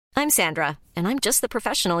I'm Sandra, and I'm just the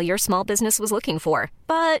professional your small business was looking for.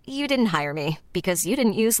 But you didn't hire me because you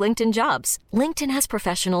didn't use LinkedIn Jobs. LinkedIn has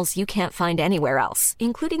professionals you can't find anywhere else,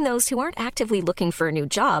 including those who aren't actively looking for a new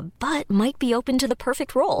job, but might be open to the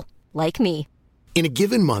perfect role, like me. In a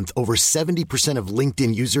given month, over 70% of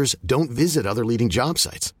LinkedIn users don't visit other leading job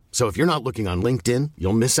sites. So if you're not looking on LinkedIn,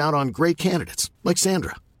 you'll miss out on great candidates like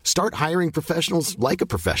Sandra. Start hiring professionals like a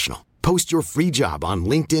professional. Post your free job on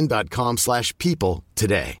linkedin.com/people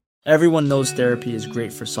today. Everyone knows therapy is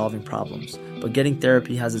great for solving problems, but getting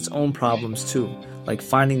therapy has its own problems too, like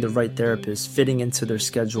finding the right therapist, fitting into their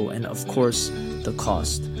schedule, and of course, the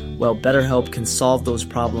cost. Well, BetterHelp can solve those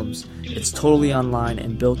problems. It's totally online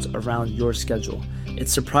and built around your schedule.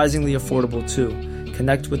 It's surprisingly affordable too.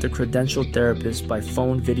 Connect with a credentialed therapist by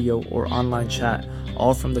phone, video, or online chat,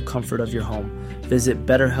 all from the comfort of your home. Visit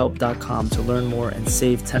BetterHelp.com to learn more and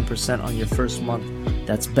save 10% on your first month.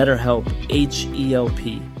 That's BetterHelp,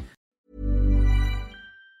 H-E-L-P.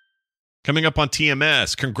 Coming up on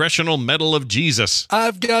TMS, Congressional Medal of Jesus.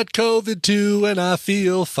 I've got COVID too, and I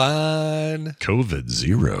feel fine. COVID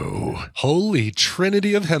zero. Holy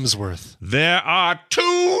Trinity of Hemsworth. There are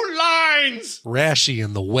 2 lines. Rashy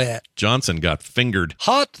in the wet. Johnson got fingered.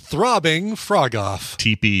 Hot throbbing frog off.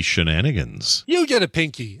 TP shenanigans. You get a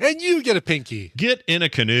pinky, and you get a pinky. Get in a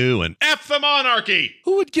canoe and F the monarchy.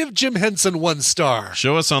 Who would give Jim Henson 1 star?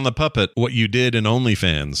 Show us on the puppet what you did in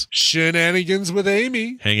OnlyFans. Shenanigans with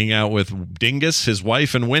Amy. Hanging out with Dingus, his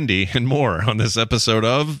wife, and Wendy, and more on this episode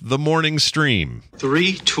of The Morning Stream.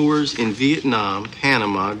 3 tours in Vietnam,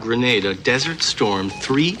 Panama, Grenada, Desert Storm,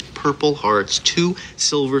 3 Purple Hearts, 2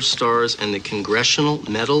 Silver Stars, and the Congressional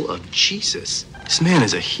Medal of Jesus. This man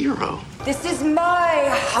is a hero. This is my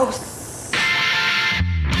house.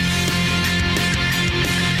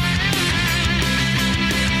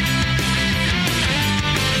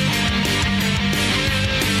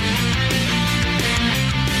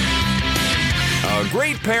 A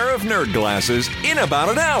great pair of nerd glasses in about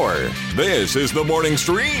an hour. This is The Morning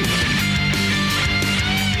Stream.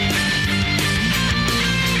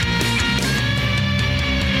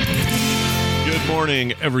 Good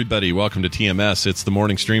morning, everybody. Welcome to TMS. It's The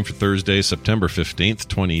Morning Stream for Thursday, September 15th,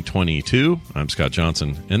 2022. I'm Scott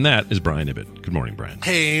Johnson, and that is Brian Ibbett. Good morning, Brian.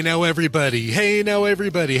 Hey, now everybody. Hey, now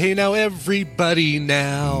everybody. Hey, now everybody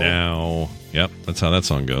now. Now. Yep, that's how that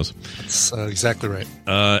song goes. That's exactly right.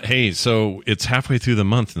 Hey, so it's halfway through the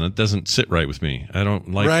month, and that doesn't sit right with me. I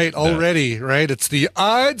don't like Right, that. already, right? It's the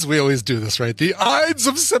Ides. We always do this, right? The Ides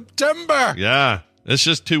of September. Yeah, it's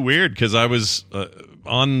just too weird because I was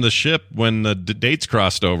on the ship when the dates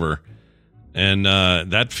crossed over, and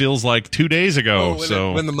that feels like 2 days ago.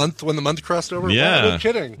 When the month crossed over. Yeah, wow, no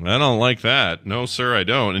kidding. I don't like that. No, sir, I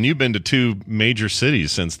don't. And you've been to 2 major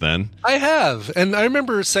cities since then. I have, and I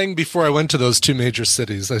remember saying before I went to those 2 major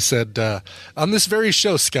cities, I said on this very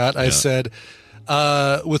show, Scott, I said,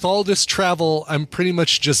 with all this travel, I'm pretty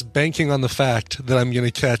much just banking on the fact that I'm going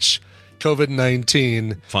to catch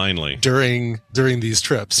COVID-19 finally during these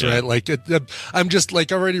trips, right? Like I'm just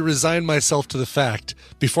like already resigned myself to the fact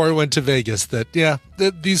before I went to Vegas that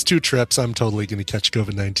these 2 trips I'm totally going to catch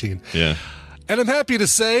COVID-19. Yeah, and I'm happy to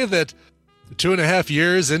say that 2.5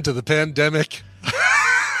 years into the pandemic,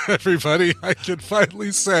 everybody, I can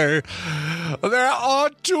finally say there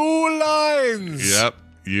are 2 lines. Yep.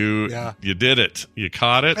 You did it. You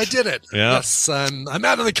caught it. I did it. Yeah. Yes, I'm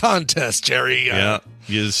out of the contest, Jerry. Yeah.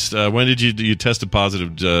 Yes. When did you tested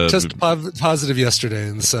positive? Tested positive yesterday,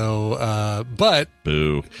 and so. But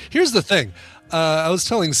boo. Here's the thing. I was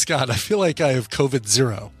telling Scott, I feel like I have COVID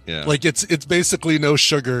zero. Yeah. Like it's basically no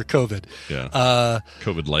sugar COVID. Yeah.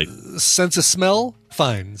 COVID light. Sense of smell,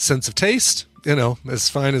 fine. Sense of taste, as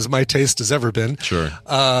fine as my taste has ever been. Sure.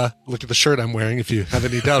 Look at the shirt I'm wearing, if you have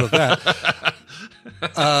any doubt of that.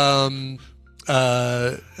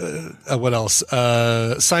 What else?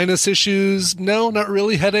 Sinus issues? No, not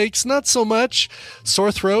really. Headaches? Not so much.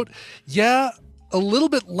 Sore throat? Yeah, a little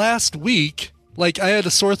bit last week. Like I had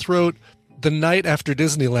a sore throat the night after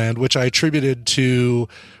Disneyland, which I attributed to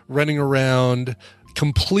running around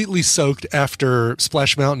completely soaked after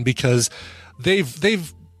Splash Mountain because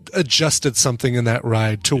they've adjusted something in that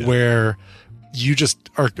ride to where you just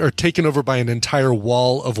are taken over by an entire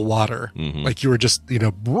wall of water. Mm-hmm. Like you were just,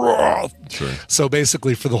 Sure. So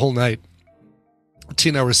basically for the whole night,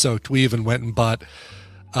 Tina and I were soaked. We even went and bought,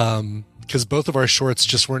 because both of our shorts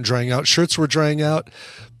just weren't drying out. Shirts were drying out,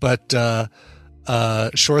 but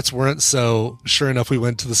shorts weren't. So sure enough, we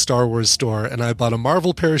went to the Star Wars store and I bought a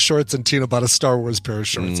Marvel pair of shorts and Tina bought a Star Wars pair of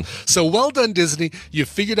shorts. So well done, Disney. You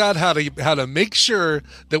figured out how to make sure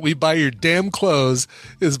that we buy your damn clothes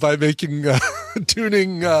is by making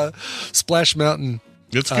tuning Splash Mountain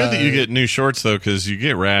It's good that you get new shorts though, because you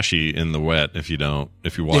get rashy in the wet if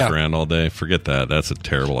you walk around all day. Forget that. That's a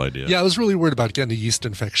terrible idea. Yeah, I was really worried about getting a yeast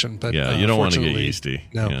infection, but yeah, you don't want to get yeasty.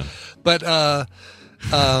 No, yeah. But had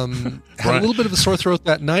a little bit of a sore throat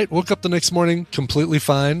that night. Woke up the next morning completely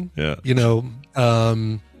fine. Yeah,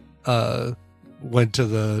 went to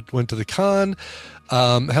the con.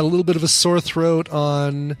 Had a little bit of a sore throat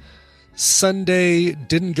on Sunday,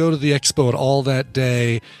 didn't go to the expo at all that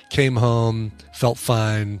day, came home, felt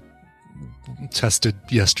fine, tested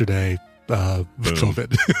yesterday,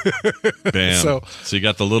 COVID. Bam. So you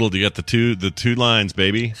got the two lines,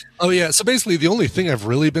 baby. Oh yeah. So basically the only thing I've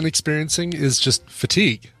really been experiencing is just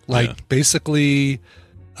fatigue. Basically,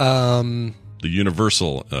 the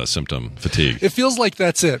universal symptom, fatigue. It feels like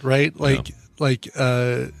that's it, right?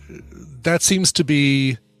 That seems to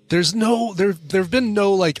be, there've been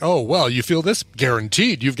no like, oh, well, you feel this,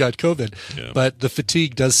 guaranteed you've got COVID. Yeah. But the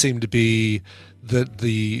fatigue does seem to be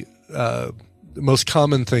the most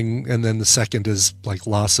common thing. And then the second is like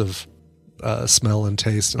loss of smell and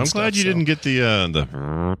taste. And I'm glad you didn't get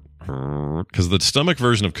the because the stomach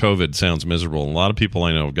version of COVID sounds miserable. A lot of people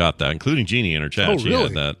I know got that, including Jeannie in her chat. Oh, she really?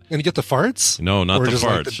 had that. And you get the farts? No, not or the just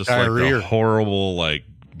farts. like the just diarrhea? like the horrible like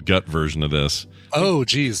gut version of this. Oh,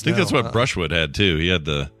 geez. I think that's what Brushwood had too. He had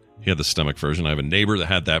the stomach version. I have a neighbor that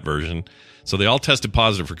had that version. So they all tested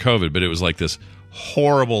positive for COVID, but it was like this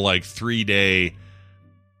horrible, like 3-day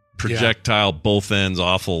projectile, both ends,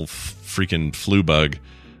 awful freaking flu bug.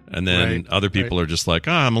 And then other people are just like,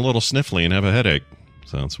 I'm a little sniffly and have a headache.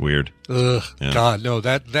 Sounds weird. Ugh, yeah. God, no,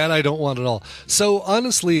 that I don't want at all. So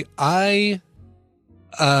honestly, I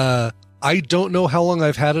don't know how long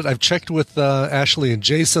I've had it. I've checked with Ashley and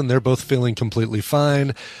Jason. They're both feeling completely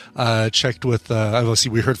fine. Checked with,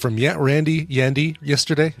 obviously we heard from Yandy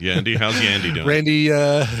yesterday. Yandy, how's Yandy doing? Randy,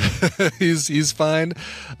 he's fine.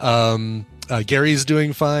 Gary's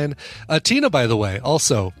doing fine. Tina, by the way,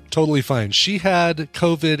 also totally fine. She had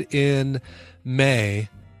COVID in May,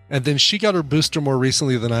 and then she got her booster more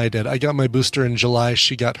recently than I did. I got my booster in July.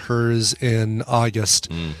 She got hers in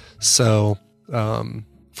August. So, 4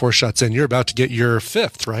 shots in. You're about to get your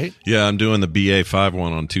 5th, right? Yeah, I'm doing the BA5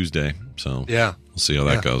 one on Tuesday. So yeah, we'll see how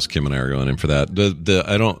that goes. Kim and I are going in for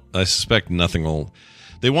that. I suspect nothing will.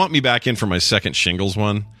 They want me back in for my second shingles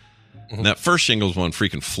one. And that first shingles one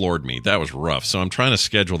freaking floored me. That was rough. So I'm trying to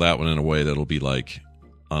schedule that one in a way that'll be like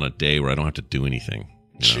on a day where I don't have to do anything.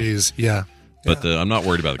 Jeez, yeah. But I'm not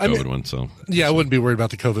worried about the COVID one. So yeah, I wouldn't be worried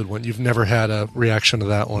about the COVID one. You've never had a reaction to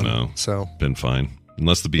that one. No, so been fine.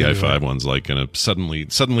 Unless the BI5 one's like gonna suddenly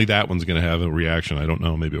that one's gonna have a reaction. I don't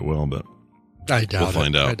know. Maybe it will, but I doubt we'll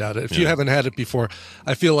find out. I doubt it. If you haven't had it before,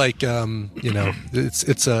 I feel like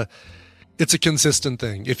it's a consistent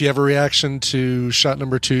thing. If you have a reaction to shot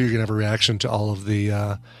number 2, you're gonna have a reaction to all of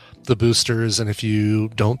the boosters, and if you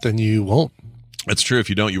don't, then you won't. That's true. If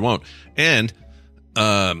you don't, you won't. And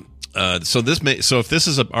so if this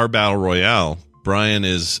is our battle royale, Brian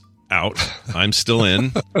is out. I'm still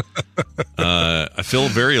in. I feel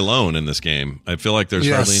very alone in this game. I feel like there's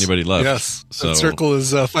hardly anybody left. Yes, so the circle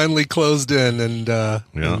is finally closed in,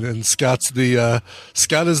 and Scott is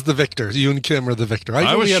the victor. You and Kim are the victor.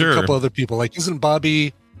 I only had a couple other people. Like, isn't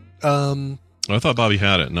Bobby? I thought Bobby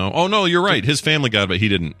had it. No. Oh no, you're right. His family got it, but he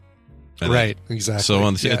didn't. Right, exactly. So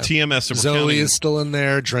on the TMS, Zoe is still in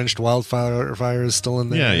there. Drenched Wildfire is still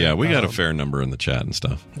in there. Yeah. We got a fair number in the chat and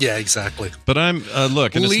stuff. Yeah, exactly. But I'm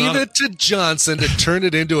look. And leave it to Johnson to turn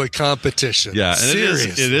it into a competition. Yeah, and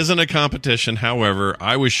it isn't a competition. However,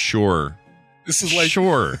 I was sure. This is like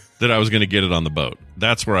sure that I was going to get it on the boat.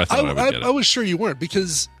 That's where I thought I would get it. I was sure you weren't,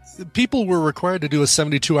 because people were required to do a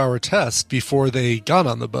 72-hour test before they got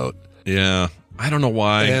on the boat. Yeah. I don't know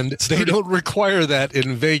why. And they don't require that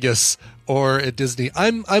in Vegas or at Disney.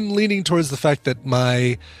 I'm leaning towards the fact that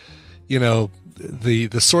my, the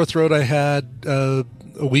sore throat I had a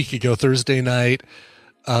week ago, Thursday night,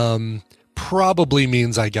 probably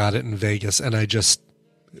means I got it in Vegas, and I just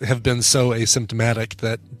have been so asymptomatic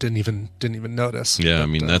that didn't even notice. Yeah, but, I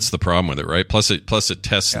mean that's the problem with it, right? Plus it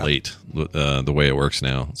tests late the way it works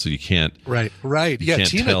now, so you can't. Right. Yeah,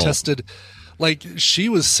 Tina tested. Like, she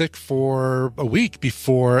was sick for a week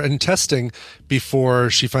before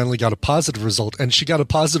she finally got a positive result. And she got a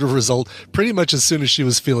positive result pretty much as soon as she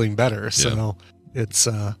was feeling better. So it's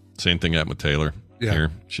same thing happened with Taylor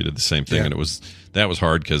here. She did the same thing, and that was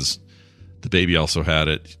hard because the baby also had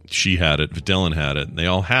it. She had it. Dylan had it. They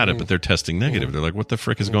all had it, but they're testing negative. They're like, what the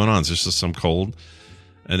frick is going on? Is this just some cold?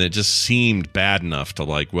 And it just seemed bad enough to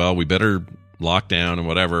like, well, we better lock down and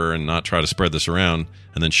whatever and not try to spread this around.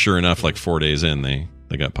 And then sure enough, like 4 days in, they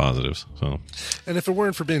they got positives. So, And if it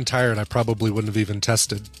weren't for being tired, I probably wouldn't have even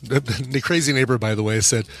tested. The crazy neighbor, by the way,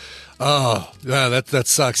 said, "Oh, yeah, that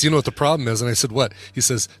sucks. You know what the problem is?" And I said, "What?" He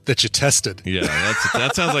says, "That you tested." yeah,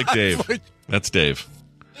 that sounds like Dave. That's Dave.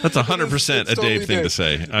 That's 100% a Dave thing to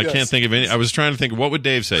say. I can't think of any. I was trying to think, what would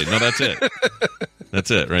Dave say? No, that's it. That's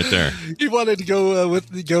it right there. He wanted to go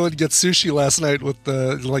and get sushi last night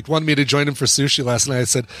wanted me to join him for sushi last night. I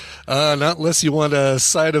said, not unless you want a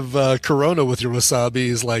side of Corona with your wasabi.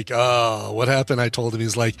 He's like, "Oh, what happened?" I told him.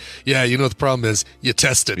 He's like, "Yeah, you know what the problem is? You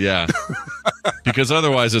tested." Yeah. Because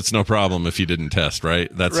otherwise it's no problem if you didn't test, right?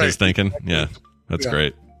 That's his thinking. Yeah. That's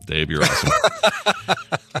great. Dave, you're awesome.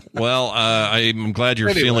 Well, I'm glad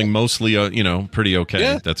you're feeling mostly, pretty okay.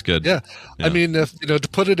 Yeah. That's good. Yeah. I mean, if, to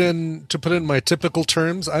put it in my typical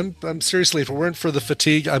terms, I'm seriously, if it weren't for the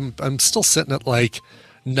fatigue, I'm still sitting at like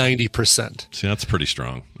 90%. See, that's pretty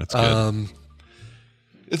strong. That's good.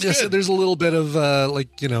 So there's a little bit of I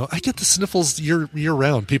get the sniffles year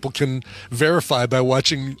round. People can verify by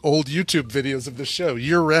watching old YouTube videos of the show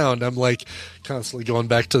year round. I'm like constantly going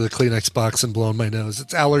back to the Kleenex box and blowing my nose.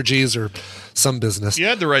 It's allergies or some business. You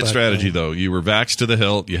had the right strategy though. You were vaxxed to the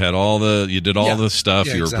hilt. You had you did all the stuff.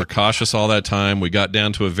 Yeah, you were precautious all that time. We got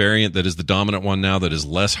down to a variant that is the dominant one now that is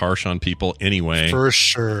less harsh on people anyway. For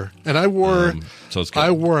sure. And I wore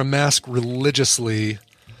a mask religiously.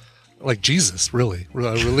 Like Jesus, really,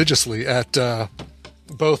 religiously at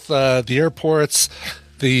both the airports,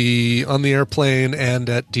 on the airplane, and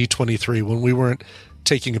at D23 when we weren't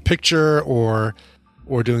taking a picture or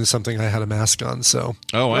doing something. I had a mask on, so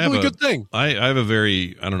I have a good thing. I have a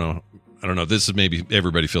very I don't know. This is maybe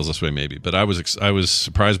everybody feels this way, maybe, but I was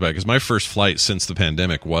surprised by it because my first flight since the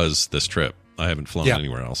pandemic was this trip. I haven't flown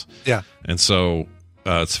anywhere else. Yeah, and so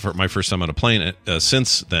it's my first time on a plane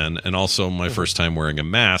since then, and also my first time wearing a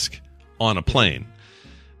mask on a plane,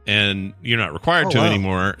 and you're not required to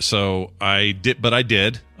anymore. So I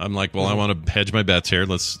did. I'm like, well, I want to hedge my bets here.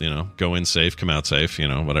 Let's, go in safe, come out safe,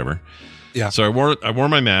 whatever. Yeah. So I wore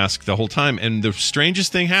my mask the whole time. And the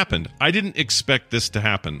strangest thing happened. I didn't expect this to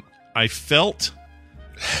happen. I felt,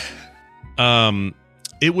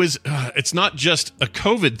 it's not just a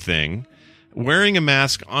COVID thing. Wearing a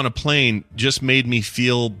mask on a plane just made me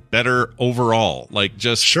feel better overall. Like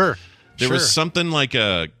just, there was something like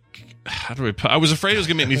I was afraid it was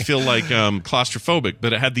going to make me feel like claustrophobic,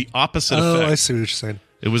 but it had the opposite effect. I see what you're saying.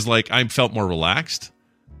 It was like I felt more relaxed.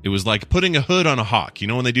 It was like putting a hood on a hawk. You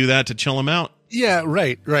know when they do that to chill them out? Yeah,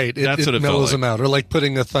 right. That's what it mellows felt them out, or like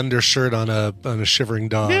putting a thunder shirt on a shivering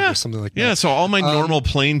dog or something like that. Yeah, so all my normal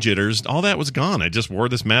plane jitters, all that was gone. I just wore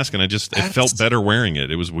this mask and it felt better wearing it.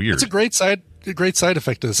 It was weird. It's a great side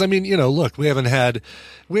effect of this. I mean, look, we haven't had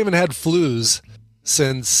flus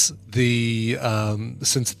since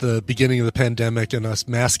the beginning of the pandemic and us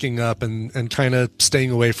masking up and kind of staying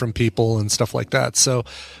away from people and stuff like that. So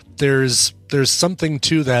there's something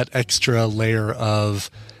to that extra layer of,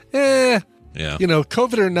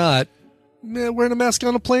 COVID or not, wearing a mask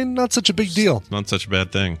on a plane, not such a big deal. Not such a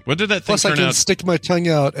bad thing. What did that thing Plus, turn I can out? stick my tongue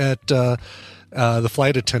out at the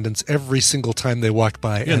flight attendants every single time they walk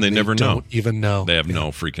by, and they never don't even know. They have no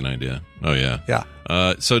freaking idea. Oh yeah, yeah.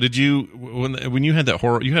 So did you when you had that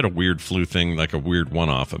you had a weird flu thing, like a weird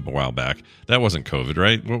one-off a while back? That wasn't COVID,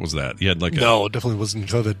 right? What was that? You had like no, it definitely wasn't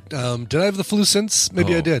COVID. Did I have the flu since?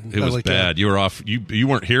 Maybe I did. It was bad. You were off. You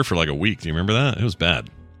weren't here for like a week. Do you remember that? It was bad.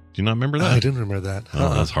 Do you not remember that? I didn't remember that.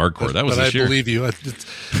 Oh, that's hardcore. That was this year. I believe you.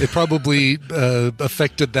 It probably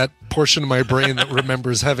affected that portion of my brain that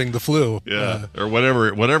remembers having the flu. Yeah, or whatever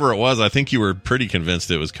it was. I think you were pretty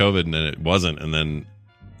convinced it was COVID, and then it wasn't, and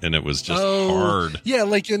it was just hard. Yeah,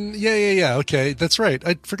 yeah. Okay, that's right.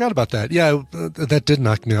 I forgot about that. Yeah, that did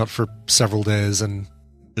knock me out for several days. And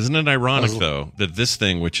isn't it ironic though that this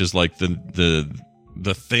thing, which is like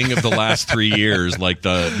the thing of the last 3 years, like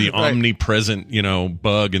the omnipresent,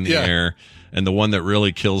 bug in the air, and the one that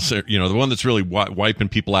really kills, the one that's really wiping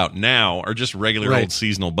people out now are just regular old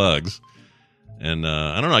seasonal bugs. And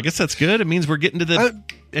I don't know. I guess that's good. It means we're getting to the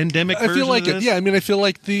endemic version. I feel like of this. it. Yeah, I mean, I feel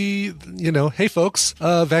like hey folks,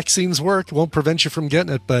 vaccines work. Won't prevent you from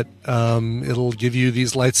getting it, but it'll give you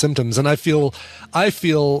these light symptoms. And I feel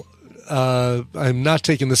I'm not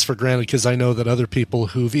taking this for granted because I know that other people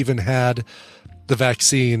who've even had the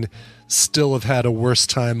vaccine still have had a worse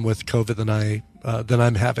time with COVID than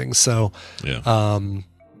I'm having. So,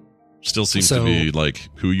 still seems to be like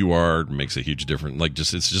who you are makes a huge difference. Like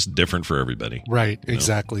it's just different for everybody. Right.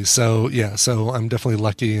 Exactly. So so I'm definitely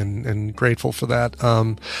lucky and grateful for that.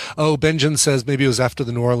 Benjamin says maybe it was after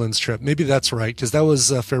the New Orleans trip. Maybe that's right. Cause that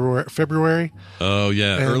was February. Oh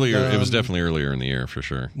yeah. And, earlier. It was definitely earlier in the year for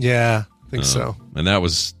sure. Yeah, I think so. And that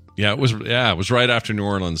was, Yeah, it was right after New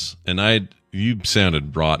Orleans, and you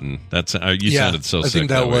sounded rotten. You sounded so sick. I think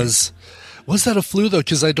that was that a flu though?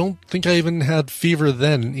 Because I don't think I even had fever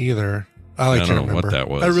then either. I can't remember what that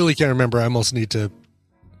was. I really can't remember. I almost need to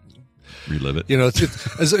relive it.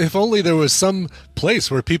 It's as if only there was some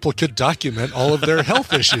place where people could document all of their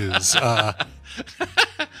health issues.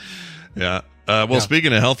 Yeah.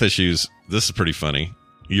 Speaking of health issues, this is pretty funny.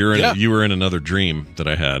 You were in another dream that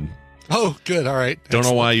I had. Oh, good. All right. Don't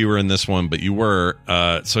know why you were in this one, but you were.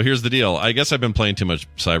 So here's the deal. I guess I've been playing too much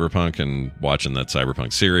Cyberpunk and watching that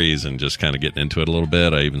Cyberpunk series and just kind of getting into it a little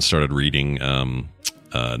bit. I even started reading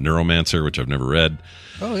Neuromancer, which I've never read.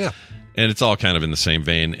 Oh, yeah. And it's all kind of in the same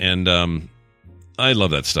vein. And I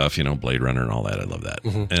love that stuff, Blade Runner and all that. I love that.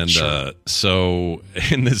 Mm-hmm. And sure. So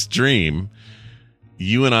in this dream,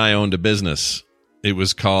 you and I owned a business. It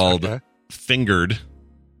was called Fingered.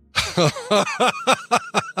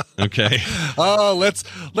 Okay. Oh,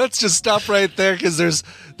 let's just stop right there because there's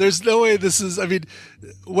no way this is. I mean,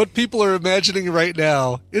 what people are imagining right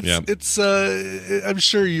now. It's. I'm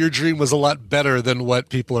sure your dream was a lot better than what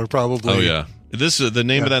people are probably. Oh yeah. The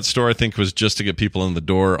name of that store I think was just to get people in the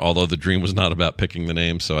door. Although the dream was not about picking the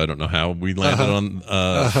name, so I don't know how we landed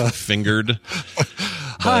on Fingered.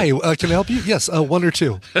 Hi, can I help you? Yes, one or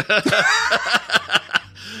two.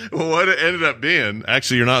 Well, what it ended up being,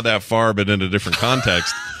 actually, you're not that far, but in a different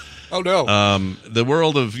context. Oh, no. The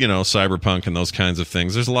world of, cyberpunk and those kinds of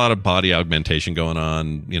things, there's a lot of body augmentation going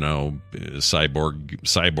on,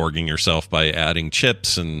 cyborging yourself by adding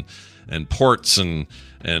chips and ports and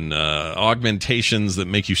augmentations that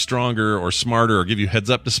make you stronger or smarter or give you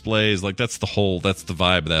heads-up displays. Like, that's the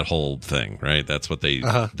vibe of that whole thing, right? That's what they do.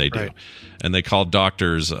 Right. And they call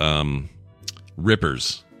doctors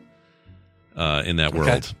rippers. In that world.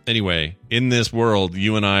 Okay. Anyway, in this world,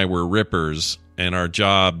 you and I were rippers, and our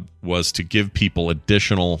job was to give people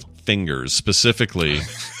additional fingers, specifically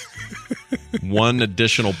one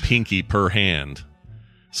additional pinky per hand.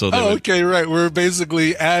 So right. We're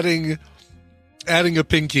basically adding a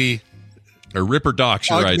pinky. Or ripper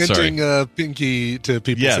docs, you're right, sorry. Augmenting a pinky to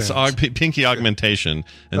people's hands. Yes, pinky augmentation.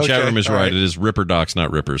 And chat room is right. It is ripper docs,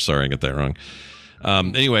 not rippers. Sorry, I got that wrong.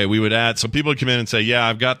 Anyway, we would add, so people would come in and say, yeah,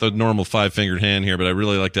 I've got the normal 5-fingered hand here, but I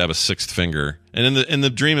really like to have a 6th finger. And in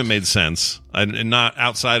the dream, it made sense. And not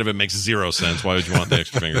outside of it makes 0 sense. Why would you want the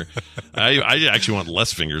extra finger? I actually want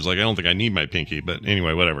less fingers. Like, I don't think I need my pinky, but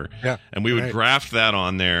anyway, whatever. Yeah. And we would graft that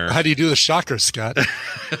on there. How do you do the shocker, Scott?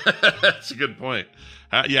 That's a good point.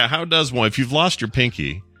 How does one, if you've lost your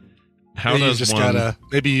pinky,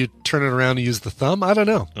 maybe you turn it around and use the thumb? I don't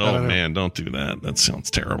know. Man, don't do that. That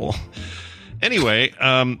sounds terrible. Anyway,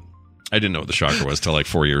 I didn't know what the shocker was till like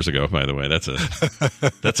 4 years ago, by the way. That's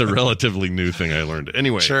a relatively new thing I learned.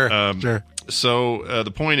 Anyway, sure. So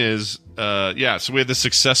the point is, so we had this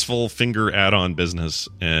successful finger add-on business,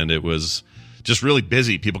 and it was just really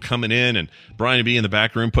busy. People coming in, and Brian would be in the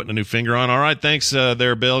back room putting a new finger on. All right, thanks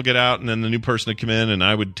there, Bill. Get out. And then the new person would come in, and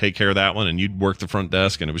I would take care of that one, and you'd work the front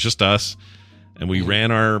desk, and it was just us. And we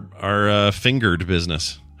ran our fingered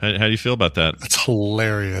business. How do you feel about that? That's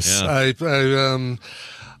hilarious. Yeah.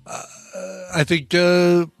 I think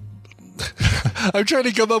I'm trying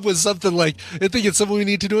to come up with something like, I think it's something we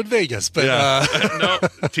need to do in Vegas, but no,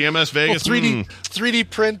 TMS Vegas.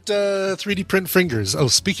 3D print fingers. Oh,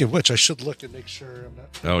 speaking of which, I should look and make sure I'm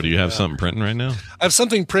not. Oh, do you have something printing right now? I have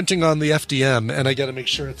something printing on the FDM, and I got to make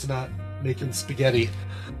sure it's not making spaghetti.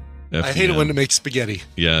 FDM. I hate it when it makes spaghetti.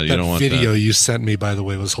 Yeah, you don't want that. That video you sent me, by the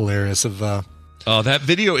way, was hilarious. That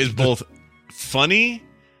video is both funny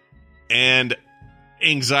and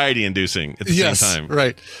anxiety-inducing at the same time.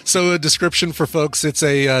 Right. So a description for folks, it's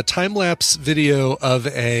a time-lapse video of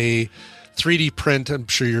a 3D print. I'm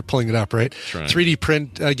sure you're pulling it up, right? 3D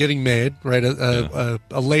print getting made, right? A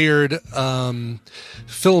layered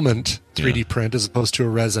filament 3D print as opposed to a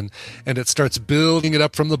resin. And it starts building it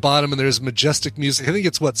up from the bottom, and there's majestic music. I think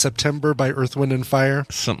it's September by Earth, Wind, and Fire?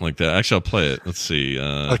 Something like that. Actually, I'll play it. Let's see.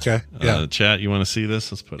 Okay. Yeah. Chat, you want to see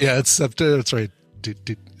this? Let's put it. Yeah, it's September. That's right.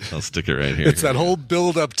 I'll stick it right here. It's that whole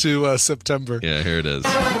build up to September. Yeah, here it is.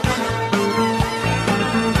 Watch it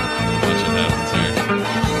happens here.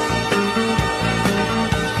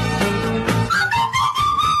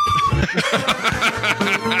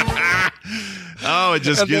 Oh, it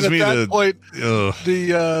just gives me the point.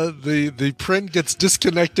 The print gets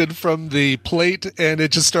disconnected from the plate, and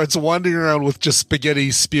it just starts wandering around with just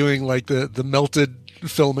spaghetti spewing like the melted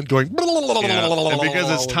filament going. And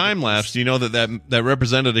because it's time lapse, you know that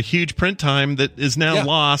represented a huge print time that is now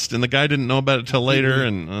lost, and the guy didn't know about it till later.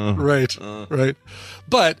 And right.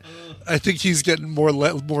 But I think he's getting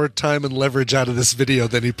more time and leverage out of this video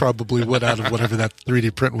than he probably would out of whatever that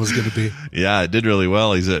 3D print was going to be. Yeah, it did really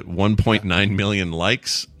well. He's at 1.9 million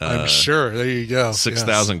likes. I'm sure. There you go.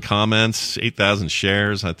 6,000 comments, 8,000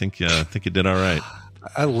 shares. I think it did all right.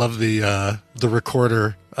 I love the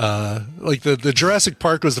recorder. Like the Jurassic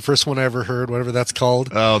Park was the first one I ever heard, whatever that's called.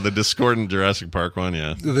 Oh, the discordant Jurassic Park one,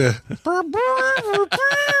 yeah.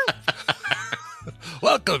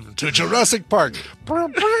 Welcome to Jurassic Park.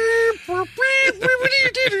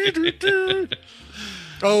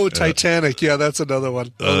 Oh, Titanic. Yeah, that's another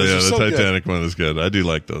one. Oh, yeah, the Titanic one is good. I do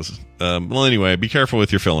like those. Well, anyway, be careful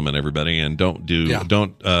with your filament, everybody, and don't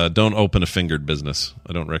open a fingered business.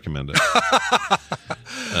 I don't recommend it.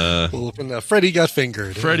 Freddie got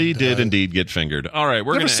fingered. Freddie did indeed get fingered. All right,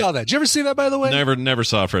 never saw that. Did you ever see that, by the way? Never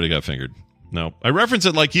saw Freddie got fingered. No, I reference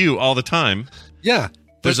it like you all the time. Yeah.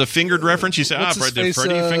 There's a fingered reference. You say, did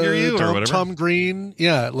Freddie finger you or whatever? Tom Green.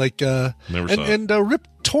 Yeah, like never saw and Rip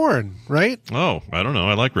Torn, right? Oh, I don't know.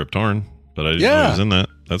 I like Rip Torn, but I didn't know he was in that.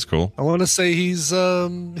 That's cool. I want to say he's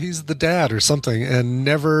the dad or something, and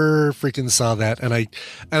never freaking saw that. And I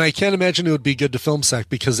can't imagine it would be good to film sack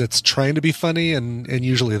because it's trying to be funny, and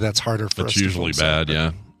usually that's harder for us. It's usually bad,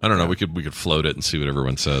 yeah. I don't know. We could float it and see what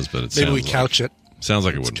everyone says, but it maybe we couch it. Sounds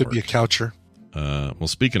like it wouldn't. Could work. be a coucher. Well,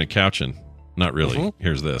 speaking of couching. Not really. Mm-hmm.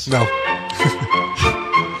 Here's this. No.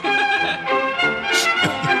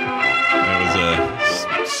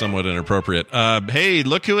 That was somewhat inappropriate. Hey,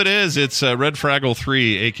 look who it is. It's Red Fraggle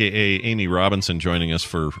 3, a.k.a. Amy Robinson, joining us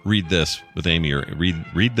for Read This with Amy. Or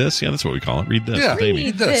Read This? Yeah, that's what we call it. Read This with Amy.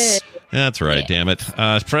 Read This. That's right, damn it.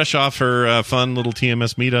 Fresh off her fun little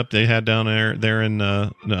TMS meetup they had down there in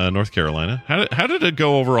North Carolina. How did it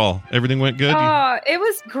go overall? Everything went good? It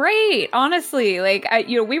was great, honestly. Like,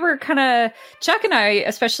 we were kind of, Chuck and I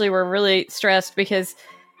especially were really stressed because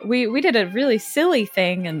we did a really silly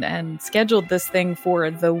thing and scheduled this thing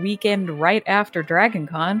for the weekend right after Dragon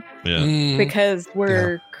Con. Yeah. Because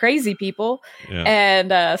we're crazy people. Yeah.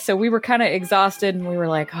 And so we were kind of exhausted and we were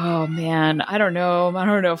like, oh man, I don't know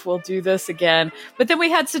if we'll do this again. But then we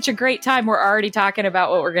had such a great time. We're already talking about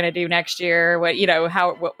what we're going to do next year,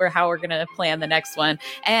 how we're going to plan the next one,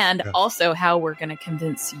 and also how we're going to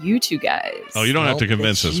convince you two guys. Oh, you don't have to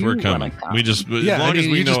convince us. We're coming. We just, as long as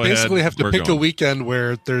we you know just basically ahead, have to pick a weekend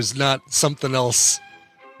where there's not something else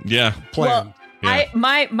planned.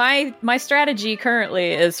 Well, my strategy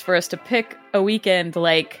currently is for us to pick a weekend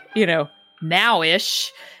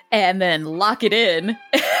now-ish and then lock it in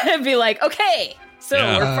and be like, okay, so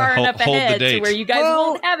we're far enough ahead to where you guys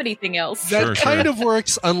won't have anything else. That kind of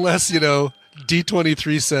works unless,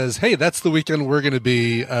 D23 says, hey, that's the weekend we're going to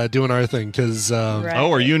be doing our thing. Because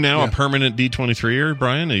are you now a permanent D23er,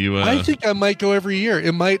 Brian? Are you? I think I might go every year.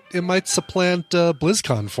 It might supplant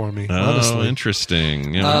BlizzCon for me. Honestly,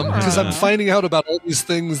 interesting. Because I'm finding out about all these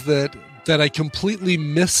things that I completely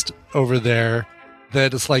missed over there.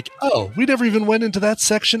 That it's like, oh, we never even went into that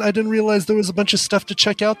section. I didn't realize there was a bunch of stuff to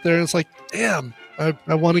check out there. And it's like, damn, I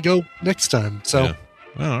want to go next time. So. Yeah.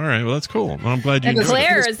 Well, all right. Well, that's cool. Well, I'm glad you. And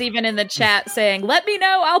Claire is even in the chat saying, "Let me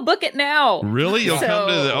know. I'll book it now." Really? You'll come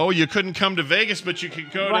to the? Oh, you couldn't come to Vegas, but you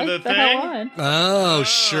could go to the thing. Oh,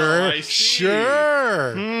 sure.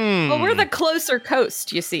 Well, we're the closer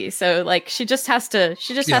coast, you see. So, she just has to,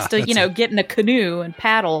 get in a canoe and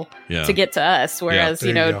paddle to get to us. Whereas,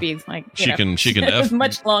 it'd be like she can F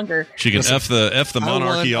much longer. She can F the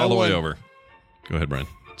monarchy all the way over. Go ahead, Brian.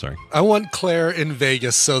 Sorry. I want Claire in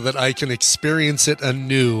Vegas so that I can experience it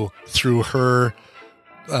anew through her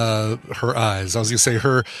eyes. I was going to say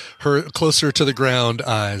her closer to the ground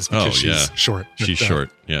eyes because she's short. She's short.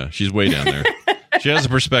 Yeah, she's way down there. She has a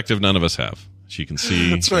perspective none of us have. She can see.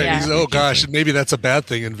 That's right. Yeah. Oh gosh, maybe that's a bad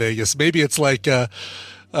thing in Vegas. Maybe it's like I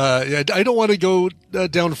don't want to go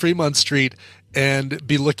down Fremont Street and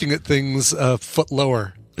be looking at things a foot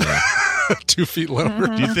lower. Yeah. 2 feet lower.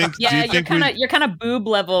 Mm-hmm. Do you think? Yeah, you're kind of boob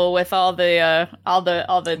level with all the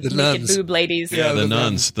naked boob ladies. Yeah, the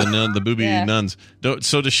nuns, the booby nuns.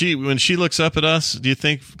 So does she? When she looks up at us, do you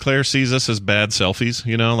think Claire sees us as bad selfies?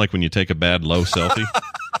 Like when you take a bad low selfie.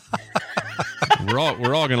 We're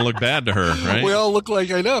all going to look bad to her, right? We all look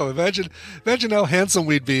like, I know. Imagine how handsome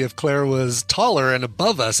we'd be if Claire was taller and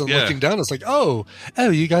above us and looking down. It's like, oh,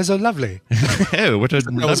 you guys are lovely. Oh, I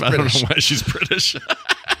don't know why she's British.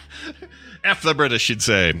 F the British, she'd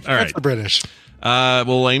say. All right. F the British.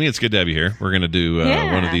 Well, Amy, it's good to have you here. We're going to do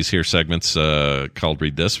one of these here segments called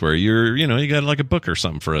Read This, where you got like a book or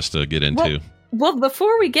something for us to get into. Well,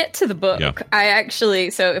 before we get to the book, Yeah.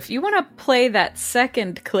 so if you want to play that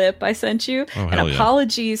second clip I sent you, and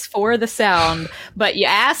apologies for the sound, but you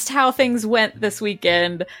asked how things went this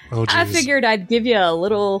weekend. I figured I'd give you a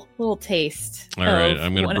little taste. All right,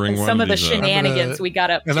 I'm going to bring some of the these shenanigans we got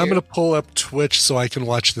up to. And I'm going to pull up Twitch so I can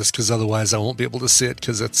watch this, because otherwise I won't be able to see it,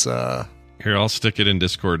 because it's... Here, I'll stick it in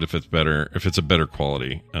Discord if it's better, if it's a better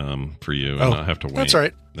quality for you, and not have to wait. That's all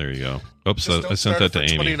right. There you go. Oops, I sent that to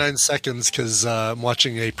Amy. 29 seconds, because I'm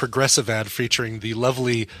watching a Progressive ad featuring the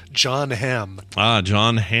lovely John Hamm.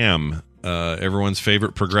 John Hamm, everyone's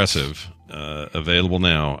favorite Progressive, available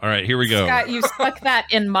now. All right, here we go. Scott, you stuck that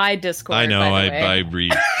in my Discord. I know. By the way.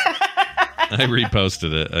 I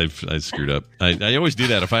reposted it. I screwed up. I always do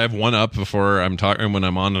that. If I have one up before I'm talking, when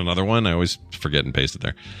I'm on another one, I always forget and paste it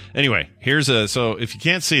there. Anyway, so if you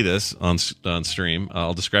can't see this on stream,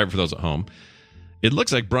 I'll describe it for those at home. It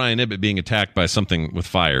looks like Brian Ibbett being attacked by something with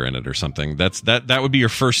fire in it or something. That would be your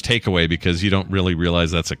first takeaway, because you don't really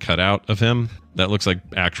realize that's a cutout of him. That looks like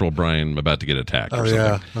actual Brian about to get attacked. Oh,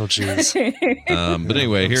 yeah. Oh, jeez. But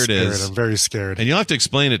anyway, here it is. I'm very scared. And you'll have to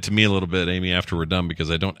explain it to me a little bit, Amy, after we're done,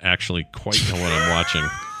 because I don't actually quite know what I'm watching.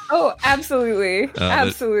 Oh, absolutely.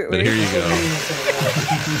 Absolutely. But here you go.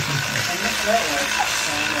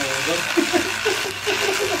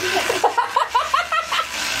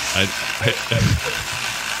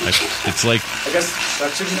 It's like... I guess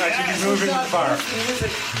that should be moving the bar.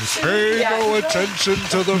 Pay no attention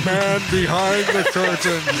to the man behind the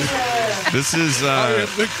curtain. This is... I am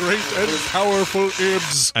the great and powerful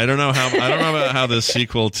Ibs. I don't know about how the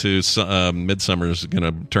sequel to Midsummer is going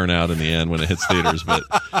to turn out in the end when it hits theaters, but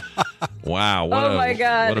wow! My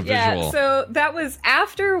God! What a visual! Yeah, so that was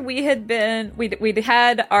after we'd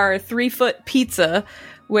had our 3-foot pizza,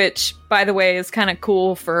 which, by the way, is kind of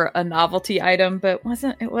cool for a novelty item, but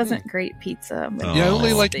it wasn't great pizza. I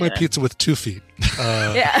only like my pizza with 2 feet.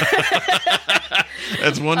 Yeah,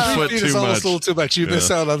 that's 1 foot too much. It's almost a little too much. You miss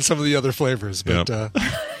out on some of the other flavors, but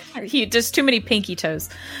just too many pinky toes.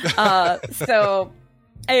 So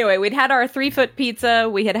anyway, we'd had our 3-foot pizza.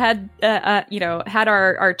 We had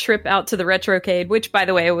our trip out to the Retrocade, which, by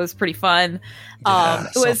the way, was pretty fun.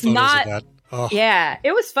 It was not. Oh. Yeah,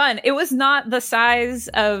 it was fun. It was not the size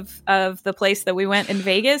of the place that we went in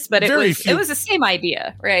Vegas, but it was the same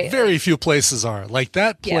idea, right? Very few places are like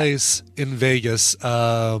that place in Vegas,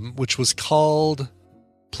 which was called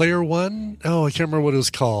Player One. Oh, I can't remember what it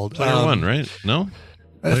was called. Player One, right? No,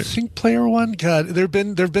 I think Player One. God, there've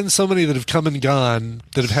been so many that have come and gone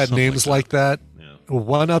that have had names like that. Yeah.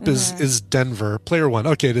 One up is Denver. Player One.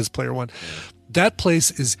 Okay, it is Player One. Yeah. That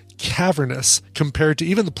place is cavernous compared to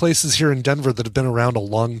even the places here in Denver that have been around a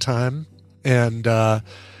long time. And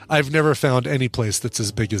I've never found any place that's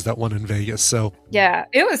as big as that one in Vegas. So yeah,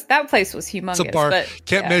 that place was humongous. It's a bar. But,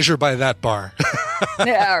 Can't measure by that bar.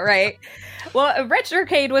 Yeah, right. Well,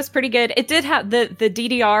 Retrocade was pretty good. It did have the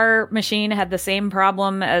DDR machine had the same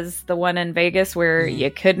problem as the one in Vegas, where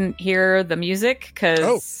you couldn't hear the music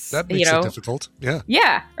because that makes it difficult.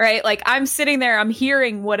 Yeah, right. Like I'm sitting there, I'm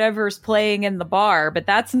hearing whatever's playing in the bar, but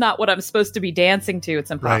that's not what I'm supposed to be dancing to.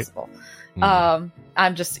 It's impossible. Right.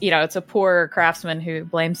 I'm just, it's a poor craftsman who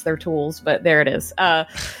blames their tools, but there it is. So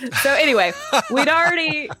anyway, we'd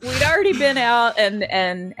already been out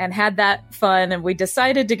and had that fun, and we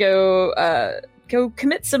decided to go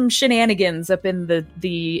commit some shenanigans up in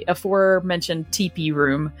the aforementioned teepee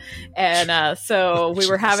room. And so we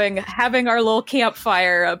were having our little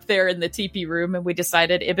campfire up there in the teepee room, and we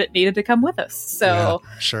decided Ibbett needed to come with us. So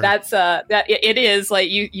that's it is like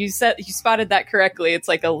you spotted that correctly. It's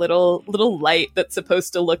like a little light that's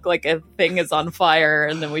supposed to look like a thing is on fire,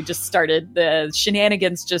 and then we just started the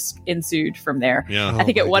shenanigans just ensued from there. Yeah. I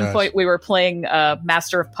think at one point we were playing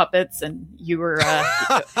Master of Puppets, and you were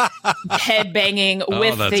head banging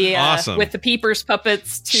with the Peepers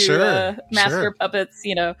puppets to Master Puppets.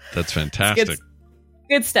 That's fantastic.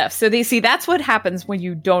 Good stuff. So that's what happens when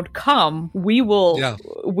you don't come. We will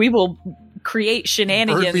create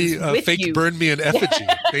shenanigans with you. Burn me an effigy,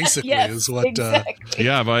 basically, is what. Exactly.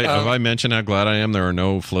 Have I mentioned how glad I am there are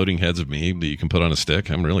no floating heads of me that you can put on a stick?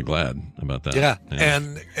 I'm really glad about that. Yeah.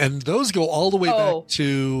 And those go all the way back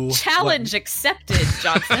to challenge accepted,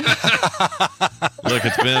 Johnson. Look,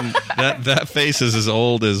 it's been that face is as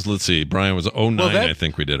old as, let's see, Brian was 09. I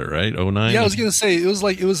think we did it right. 09. Yeah, I was gonna say it was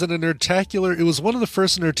an Nerdtacular. It was one of the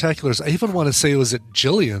first Nerdtaculars. I even want to say it was at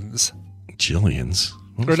Jillian's.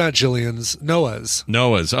 Or not Jillian's, Noah's.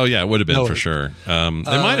 Oh, yeah, it would have been for sure. It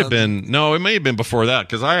might have been. No, it may have been before that,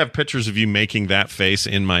 because I have pictures of you making that face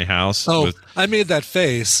in my house. I made that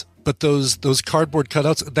face, but those cardboard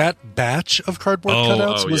cutouts, that batch of cardboard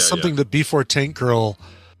cutouts was something that B4 Tank Girl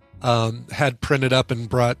had printed up and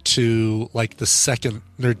brought to like the second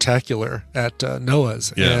Nerdtacular at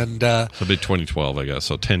Noah's. Yeah. And so it'd be 2012, I guess.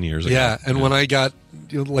 So 10 years ago. yeah, and when I got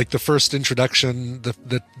like the first introduction,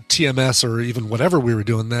 the TMS or even whatever we were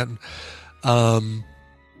doing then,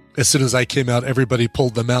 as soon as I came out, everybody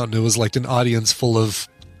pulled them out, and it was like an audience full of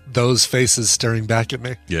those faces staring back at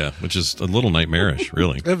me. Yeah, which is a little nightmarish,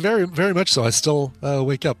 really. Very, very much so. I still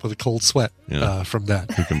wake up with a cold sweat from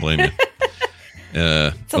that. Who can blame you?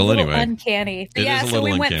 It's a little uncanny. But yeah, so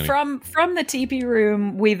we went from the teepee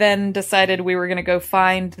room. We then decided we were going to go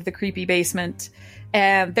find the creepy basement.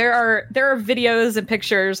 And there are videos and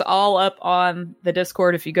pictures all up on the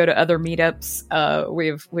Discord. If you go to other meetups,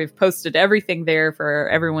 we've posted everything there for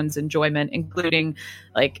everyone's enjoyment, including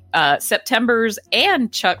like September's and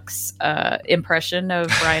Chuck's impression of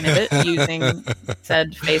Brian Ibbott using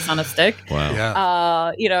said face on a stick.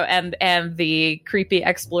 Wow. Yeah. And the creepy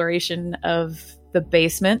exploration of the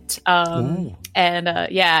basement. There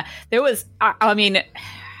was. I mean.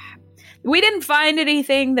 We didn't find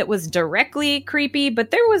anything that was directly creepy,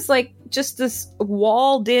 but there was like just this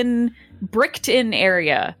walled-in, bricked-in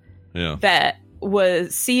area that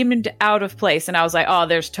seemed out of place, and I was like, "Oh,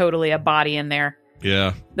 there's totally a body in there."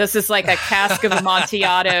 Yeah, this is like a Cask of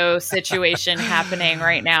Amontillado situation happening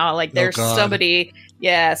right now. Like, there's somebody.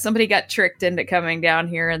 Yeah, somebody got tricked into coming down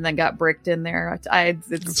here and then got bricked in there.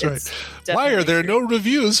 That's right. Why are there no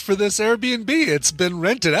reviews for this Airbnb? It's been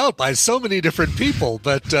rented out by so many different people,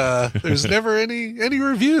 but there's never any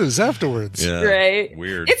reviews afterwards. Yeah, right?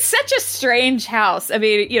 Weird. It's such a strange house. I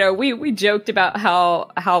mean, we joked about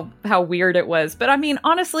how weird it was, but I mean,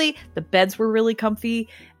 honestly, the beds were really comfy.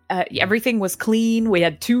 Everything was clean. We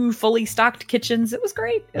had 2 fully stocked kitchens. It was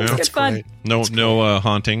great. It was good fun. No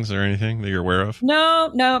hauntings or anything that you're aware of?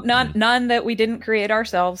 No, none that we didn't create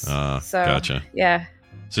ourselves. So gotcha. Yeah.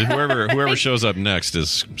 So whoever shows up next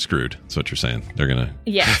is screwed. That's what you're saying. They're gonna.